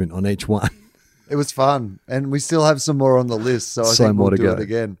judgment on each one. It was fun, and we still have some more on the list, so I So think more we'll to do go. it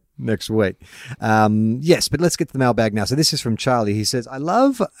again. Next week. Yes, but let's get to the mailbag now. So this is from Charlie. He says, I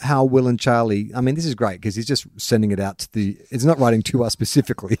love how Will and Charlie, I mean, this is great because he's just sending it out to it's not writing to us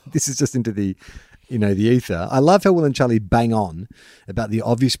specifically. This is just into the ether. I love how Will and Charlie bang on about the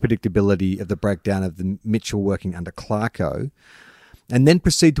obvious predictability of the breakdown of the Mitchell working under Clarko, and then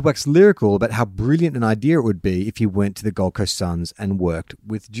proceed to wax lyrical about how brilliant an idea it would be if he went to the Gold Coast Suns and worked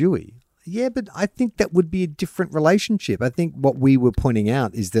with Dewey. Yeah, but I think that would be a different relationship. I think what we were pointing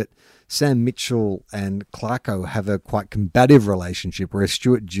out is that Sam Mitchell and Clarko have a quite combative relationship, whereas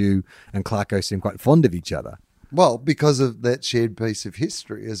Stuart Dew and Clarko seem quite fond of each other. Well, because of that shared piece of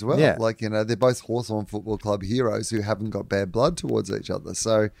history as well. Yeah. Like, they're both Hawthorn Football Club heroes who haven't got bad blood towards each other.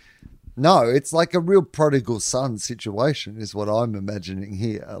 So, no, it's like a real prodigal son situation is what I'm imagining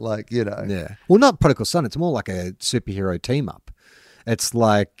here. Like, Yeah. Well, not prodigal son. It's more like a superhero team up. It's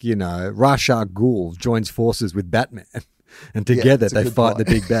like, Ra's al Ghul joins forces with Batman, and together that's a they good fight point.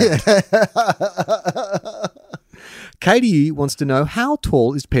 the big bad. Katie wants to know, how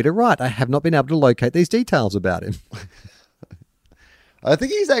tall is Peter Wright? I have not been able to locate these details about him. I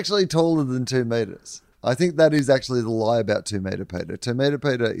think he's actually taller than 2 meters. I think that is actually the lie about 2 meter Peter. 2 meter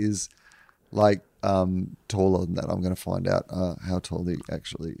Peter is like taller than that. I'm going to find out how tall he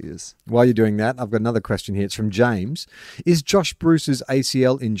actually is. While you're doing that, I've got another question here. It's from James. Is Josh Bruce's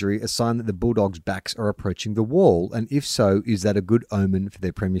ACL injury a sign that the Bulldogs' backs are approaching the wall? And if so, is that a good omen for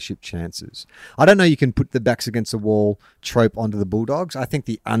their premiership chances? I don't know you can put the backs against the wall trope onto the Bulldogs. I think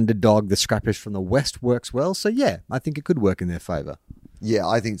the underdog, the scrappers from the West, works well. So, yeah, I think it could work in their favour. Yeah,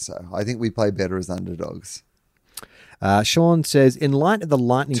 I think so. I think we play better as underdogs. Sean says, in light of the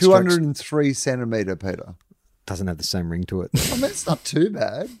lightning strikes... 203 centimetre, Peter. Doesn't have the same ring to it. I mean, it's not too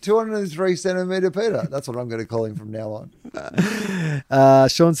bad. 203 centimetre, Peter. That's what I'm going to call him from now on.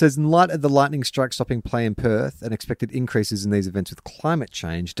 Sean says, in light of the lightning strike stopping play in Perth and expected increases in these events with climate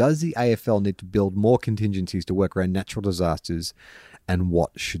change, does the AFL need to build more contingencies to work around natural disasters, and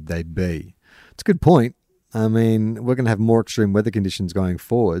what should they be? It's a good point. I mean, we're going to have more extreme weather conditions going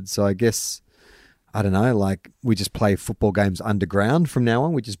forward, so I guess, I don't know, like we just play football games underground from now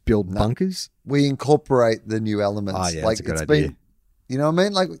on. We just build bunkers. We incorporate the new elements. Oh, yeah, like, that's a good idea. You know what I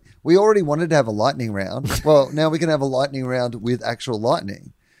mean? Like, we already wanted to have a lightning round. Well, now we can have a lightning round with actual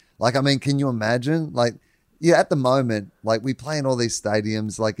lightning. Like, I mean, can you imagine? Like, yeah, at the moment, like we play in all these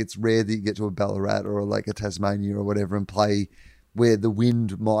stadiums. Like, it's rare that you get to a Ballarat or like a Tasmania or whatever and play where the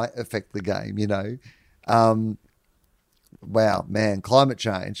wind might affect the game, you know? Wow, man, climate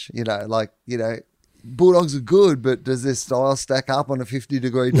change, you know, like, you know, Bulldogs are good, but does their style stack up on a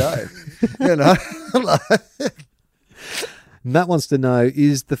 50-degree day? You know? Matt wants to know,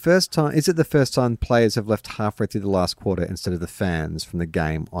 is it the first time players have left halfway through the last quarter instead of the fans from the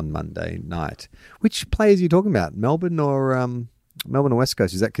game on Monday night? Which players are you talking about? Melbourne or West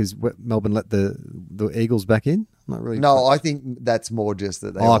Coast? Is that because Melbourne let the Eagles back in? Not really. No, I think that's more just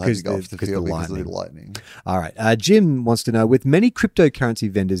that they all had to go off the field because of the lightning. All right. Jim wants to know, with many cryptocurrency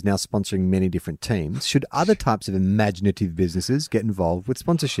vendors now sponsoring many different teams, should other types of imaginative businesses get involved with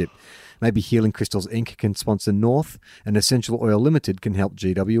sponsorship? Maybe Healing Crystals Inc. can sponsor North, and Essential Oil Limited can help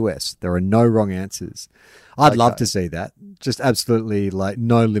GWS. There are no wrong answers. I'd love to see that. Just absolutely like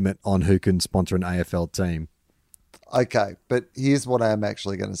no limit on who can sponsor an AFL team. Okay, but here's what I am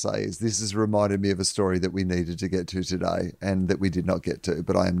actually going to say is this has reminded me of a story that we needed to get to today and that we did not get to,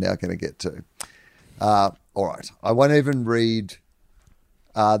 but I am now going to get to. All right, I won't even read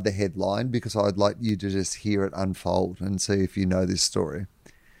the headline because I'd like you to just hear it unfold and see if you know this story.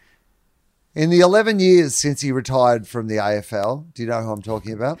 In the 11 years since he retired from the AFL, do you know who I'm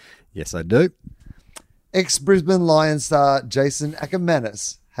talking about? Yes, I do. Ex-Brisbane Lions star Jason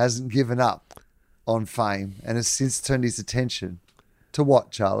Hackeramanis hasn't given up on fame and has since turned his attention to what,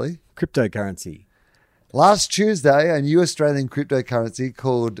 Charlie? Cryptocurrency. Last Tuesday, a new Australian cryptocurrency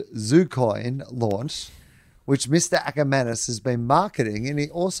called Zoocoin launched, which Mr. Hackeramanis has been marketing, and he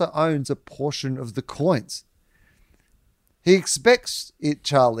also owns a portion of the coins. He expects it,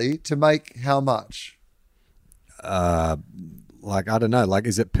 Charlie, to make how much? Like, I don't know. Like,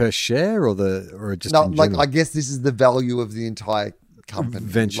 is it per share or just no? In Like, general? I guess this is the value of the entire company.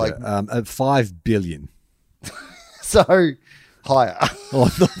 Venture. Like, at $5 billion. so higher.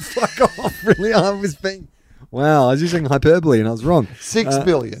 Oh, no, fuck off! Really, I was using hyperbole and I was wrong. 6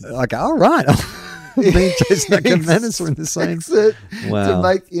 billion. Okay, all right. Me and Jason Hackeramanis were in the same. To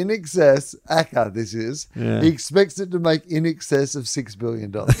make in excess, Yeah. he expects it to make in excess of $6 billion.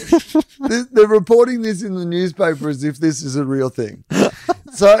 They're reporting this in the newspaper as if this is a real thing.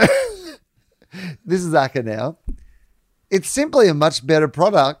 So this is Acker now. It's simply a much better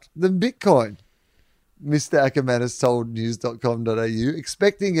product than Bitcoin, Mr. Hackeramanis told news.com.au,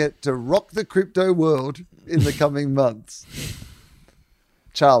 expecting it to rock the crypto world in the coming months.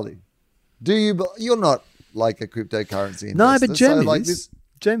 Charlie, you're not like a cryptocurrency investor. No, but Jem so is.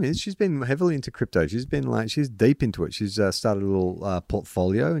 Jem is. She's been heavily into crypto. She's deep into it. She's started a little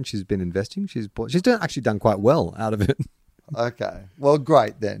portfolio and she's been investing. She's actually done quite well out of it. Okay. Well,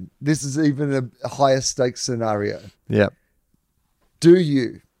 great then. This is even a higher stakes scenario. Yep. Do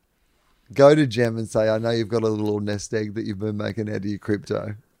you go to Jem and say, I know you've got a little nest egg that you've been making out of your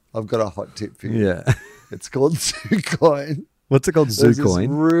crypto. I've got a hot tip for you. Yeah. It's called Zoocoin. What's it called? There's this Zoocoin.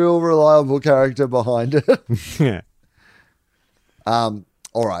 real reliable character behind it. Yeah. All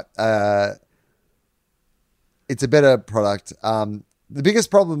right. It's a better product. The biggest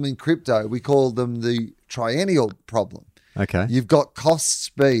problem in crypto, we call them the triennial problem. Okay. You've got cost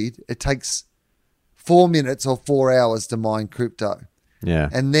speed. It takes 4 minutes or 4 hours to mine crypto. Yeah.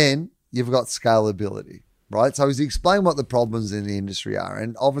 And then you've got scalability, right? So he's explained what the problems in the industry are.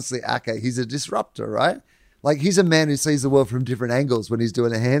 And obviously, Acker, he's a disruptor, right? Like, he's a man who sees the world from different angles when he's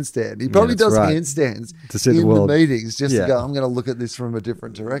doing a handstand. He probably does handstands to see in the world. the meetings just to go, I'm going to look at this from a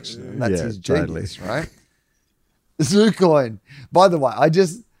different direction. And that's his genius, right? Zoocoin. By the way,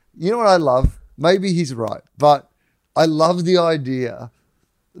 you know what I love? Maybe he's right, but I love the idea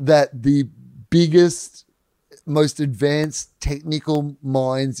that the biggest, most advanced technical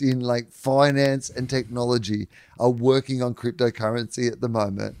minds in like finance and technology are working on cryptocurrency at the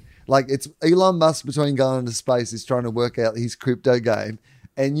moment. Like, it's Elon Musk between going into space is trying to work out his crypto game,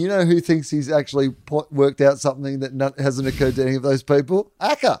 And you know who thinks he's actually worked out something that hasn't occurred to any of those people?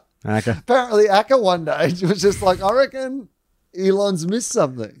 Acker. Apparently, Acker one day was just like, I reckon Elon's missed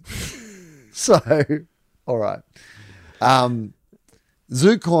something. So, all right.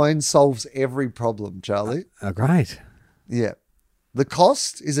 Zoocoin solves every problem, Charlie. Oh, great. Yeah. The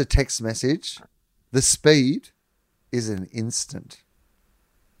cost is a text message. The speed is an instant.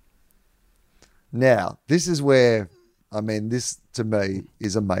 Now, this is where, this to me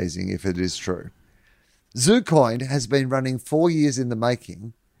is amazing if it is true. Zoocoin has been running 4 years in the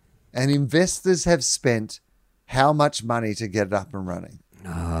making, and investors have spent how much money to get it up and running?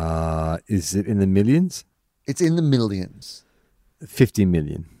 Is it in the millions? It's in the millions. 50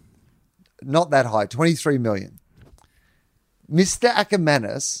 million. Not that high, 23 million. Mr.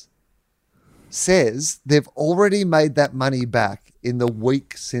 Hackeramanis says they've already made that money back in the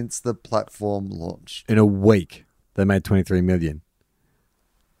week since the platform launched. In a week, they made 23 million.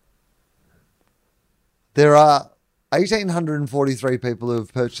 There are 1,843 people who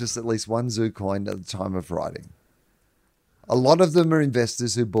have purchased at least one Zoocoin at the time of writing. A lot of them are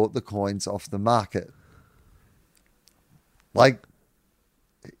investors who bought the coins off the market. Like,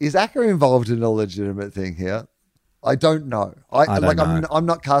 is Acker involved in a legitimate thing here? I don't know. I don't know. I'm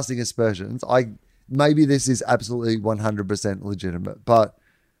not casting aspersions. Maybe this is absolutely 100% legitimate, but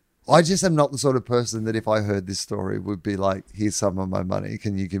I just am not the sort of person that if I heard this story would be like, here's some of my money.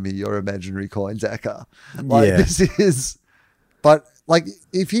 Can you give me your imaginary coins, Acker? This is, but like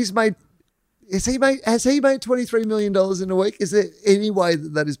if has he made $23 million in a week? Is there any way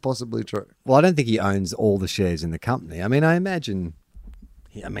that is possibly true? Well, I don't think he owns all the shares in the company. I imagine,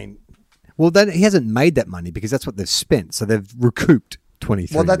 he hasn't made that money because that's what they've spent. So they've recouped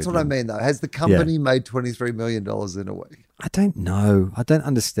 23 Well, that's million. what I mean, though. Has the company made $23 million in a week? I don't know. I don't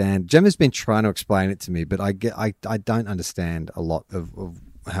understand. Gemma's been trying to explain it to me, but I don't understand a lot of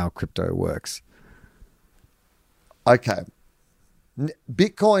how crypto works. Okay.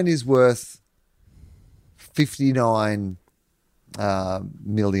 Bitcoin is worth $59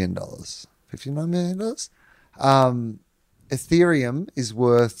 million. $59 million? Ethereum is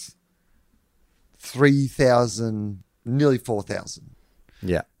worth 3,000, nearly 4,000.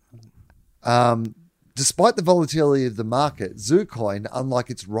 Yeah. Despite the volatility of the market, Zoocoin, unlike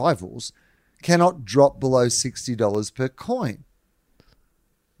its rivals, cannot drop below $60 per coin.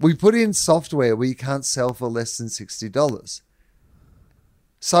 We put in software where you can't sell for less than $60.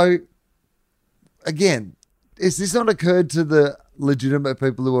 So, again, has this not occurred to the legitimate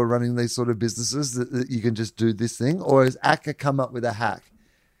people who are running these sort of businesses that you can just do this thing? Or has Acker come up with a hack?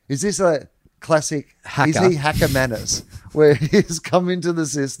 Is this a classic hacker? Is he Hackeramanis, where he's come into the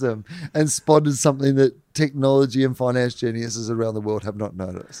system and spotted something that technology and finance geniuses around the world have not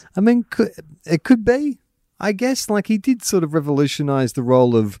noticed? It could be, I guess. Like he did sort of revolutionize the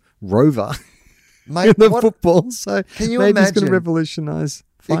role of rover in the football. So can you maybe imagine, he's going to revolutionize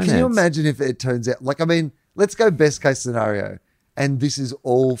finance. Can you imagine if it turns out, let's go best case scenario, and this is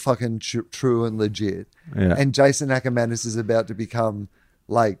all fucking true and legit. Yeah. And Jason Hackeramanis is about to become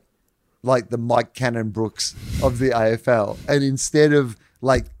like the Mike Cannon-Brooks of the AFL. And instead of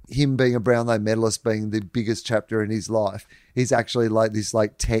like him being a Brownlow medalist being the biggest chapter in his life, he's actually like this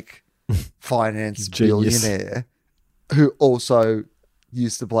like tech finance billionaire who also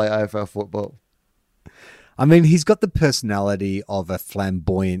used to play AFL football. He's got the personality of a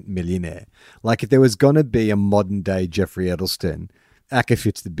flamboyant millionaire. Like if there was going to be a modern day Jeffrey Edelston, Acker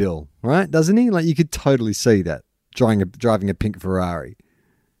fits the bill, right? Doesn't he? Like you could totally see that driving a pink Ferrari.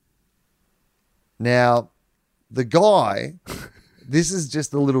 Now, the guy, this is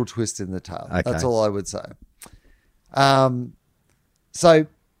just a little twist in the tail. Okay. That's all I would say. So,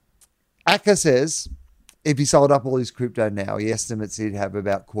 Acker says if he sold up all his crypto now, he estimates he'd have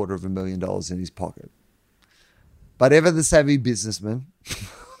about $250,000 in his pocket. But ever the savvy businessman,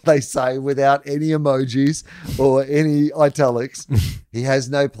 they say without any emojis or any italics, he has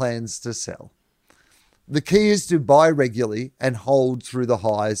no plans to sell. The key is to buy regularly and hold through the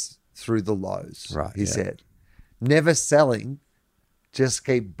highs, through the lows, right, he said. Never selling, just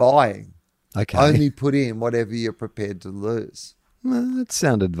keep buying. Okay. Only put in whatever you're prepared to lose. Well, that's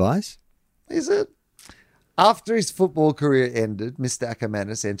sound advice. Is it? After his football career ended, Mr.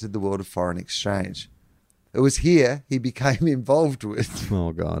 Hackeramanis entered the world of foreign exchange. It was here he became involved with.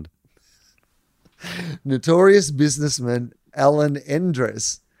 Oh, God. Notorious businessman Alan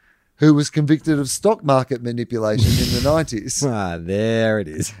Endres, who was convicted of stock market manipulation in the 90s. There it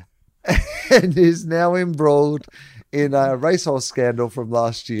is. And is now embroiled in a racehorse scandal from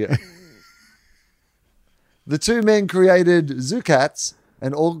last year. The two men created Zoocats,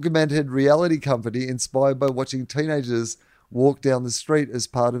 an augmented reality company inspired by watching teenagers walk down the street as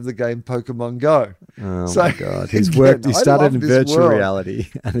part of the game Pokemon Go. Oh my God. He's worked, he started in virtual reality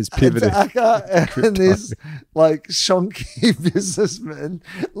and has pivoted. And this like shonky businessman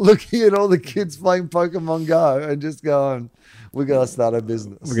looking at all the kids playing Pokemon Go and just going, we're going to start a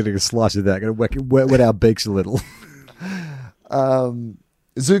business. We're going to get a slice of that. Going to wet our beaks a little.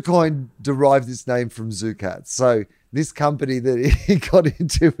 Zoocoin derived its name from Zoocats. So this company that he got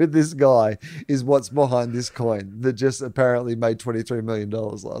into with this guy is what's behind this coin that just apparently made $23 million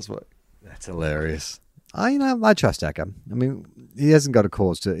last week. That's hilarious. I trust Acker. I mean, he hasn't got a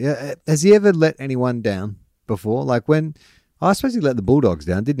cause to. Yeah, has he ever let anyone down before? Like when, I suppose he let the Bulldogs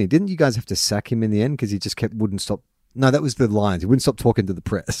down, didn't he? Didn't you guys have to sack him in the end because he just wouldn't stop? No, that was the Lions. He wouldn't stop talking to the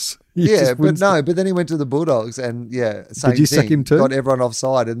press. But then he went to the Bulldogs and same Did you thing. sack him too? Got everyone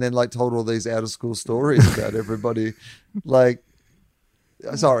offside and then like told all these out of school stories about everybody. Like,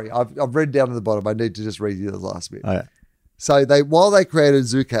 sorry, I've read down to the bottom. I need to just read you the last bit. Oh, yeah. So while they created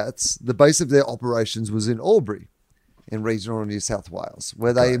Zoocats, the base of their operations was in Albury, in regional New South Wales,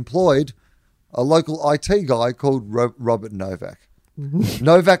 where they employed a local IT guy called Robert Novak.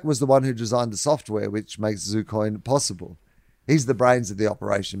 Novak was the one who designed the software which makes Zoocoin possible. He's the brains of the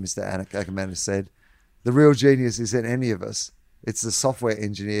operation, Mr. Hackeramanis said. The real genius isn't any of us. It's the software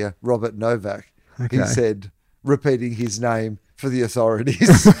engineer, Robert Novak. Okay. He said, repeating his name for the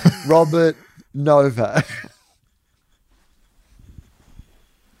authorities. Robert Novak.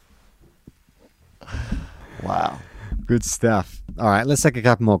 Wow. Good stuff. All right, let's take a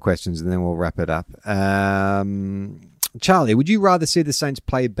couple more questions and then we'll wrap it up. Charlie, would you rather see the Saints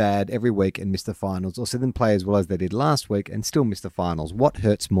play bad every week and miss the finals, or see them play as well as they did last week and still miss the finals? What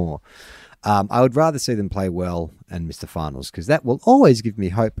hurts more? I would rather see them play well and miss the finals because that will always give me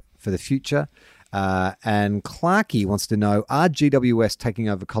hope for the future. And Clarkey wants to know, are GWS taking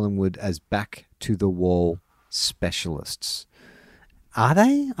over Collingwood as back-to-the-wall specialists? Are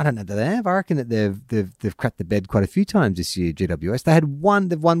they? I don't know that they have. I reckon that they've cracked the bed quite a few times this year, GWS.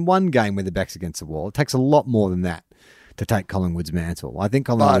 They've won one game with their backs against the wall. It takes a lot more than that to take Collingwood's mantle. I think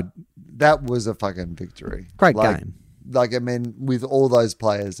Collingwood... But that was a fucking victory. Great game. Like, I mean, with all those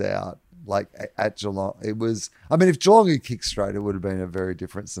players out, like at Geelong, it was... I mean, if Geelong had kicked straight, it would have been a very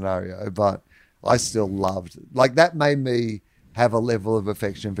different scenario, but I still loved... Like, that made me have a level of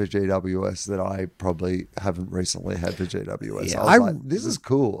affection for GWS that I probably haven't recently had for GWS. Yeah, I was like, this is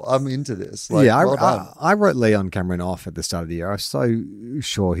cool. I'm into this. Like, yeah, well done. I wrote Leon Cameron off at the start of the year. I was so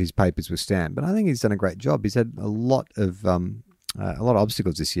sure his papers were stamped, but I think he's done a great job. He's had a lot of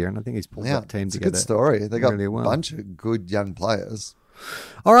obstacles this year, and I think he's pulled that team together. It's a good story. They got really well. a bunch of good young players.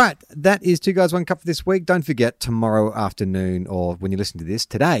 All right, that is Two Guys, One Cup for this week. Don't forget, tomorrow afternoon, or when you listen to this,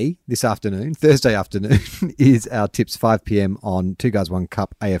 this afternoon, Thursday afternoon, is our tips, 5 p.m. on Two Guys, One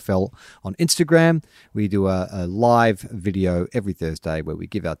Cup AFL on Instagram. We do a live video every Thursday where we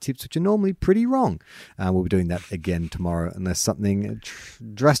give our tips, which are normally pretty wrong. We'll be doing that again tomorrow unless something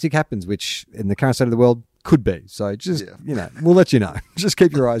drastic happens, which in the current state of the world could be. So just, we'll let you know. Just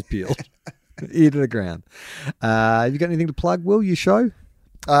keep your eyes peeled. Ear to the ground. Have you got anything to plug, Will, your show?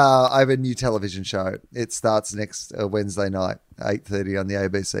 I have a new television show. It starts next Wednesday night, 8:30 on the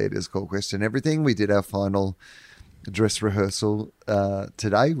ABC. It is called Question Everything. We did our final dress rehearsal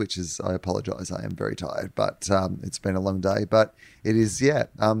today, which is, I apologise, I am very tired, but it's been a long day. But it is,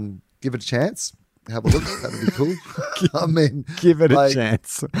 give it a chance. Have a look. That would be cool. I mean, give it a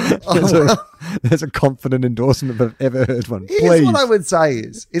chance. There's a confident endorsement if I've ever heard one. Here's Please. what I would say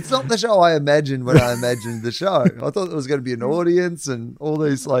is, it's not the show I imagined when I imagined the show. I thought there was going to be an audience and all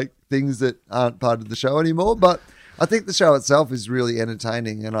these like things that aren't part of the show anymore. But I think the show itself is really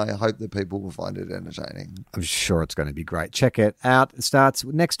entertaining, and I hope that people will find it entertaining. I'm sure it's going to be great. Check it out. It starts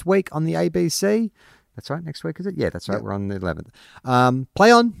next week on the ABC. That's right. Next week, is it? Yeah, that's right. Yep. We're on the 11th.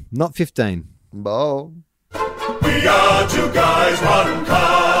 Play on, not 15. Bo. We are two guys, one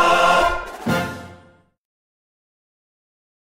cup.